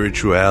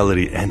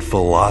spirituality and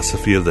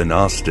philosophy of the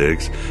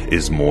Gnostics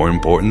is more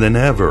important than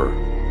ever.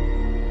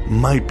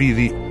 Might be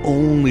the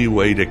only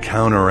way to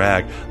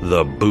counteract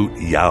the boot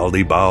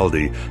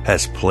Yaldi-Baldi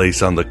has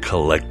placed on the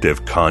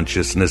collective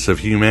consciousness of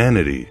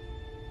humanity.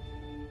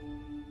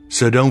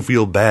 So don't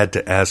feel bad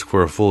to ask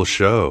for a full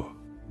show.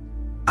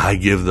 I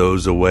give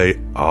those away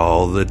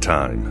all the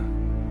time.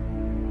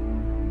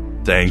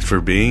 Thanks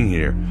for being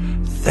here.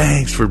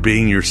 Thanks for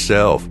being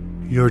yourself,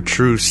 your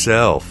true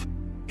self,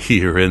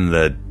 here in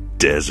the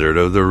desert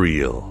of the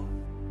real.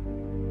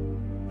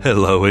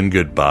 Hello and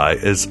goodbye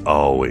as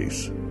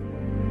always.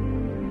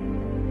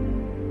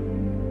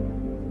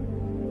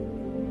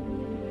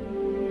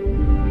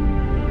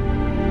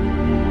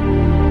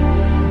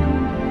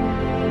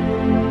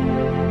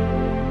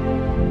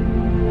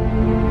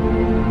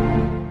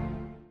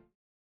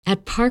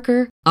 At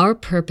Parker, our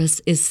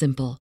purpose is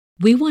simple.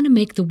 We want to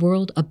make the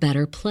world a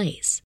better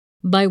place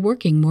by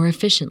working more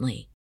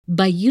efficiently,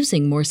 by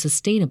using more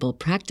sustainable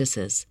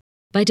practices,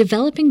 by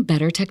developing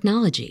better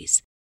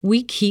technologies.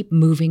 We keep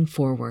moving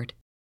forward.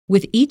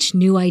 With each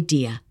new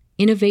idea,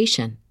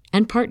 innovation,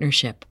 and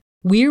partnership,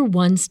 we're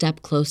one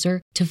step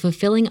closer to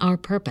fulfilling our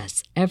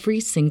purpose every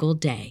single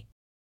day.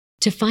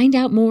 To find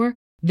out more,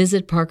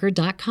 visit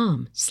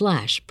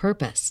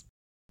parker.com/purpose.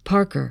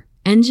 Parker,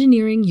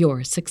 engineering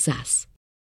your success.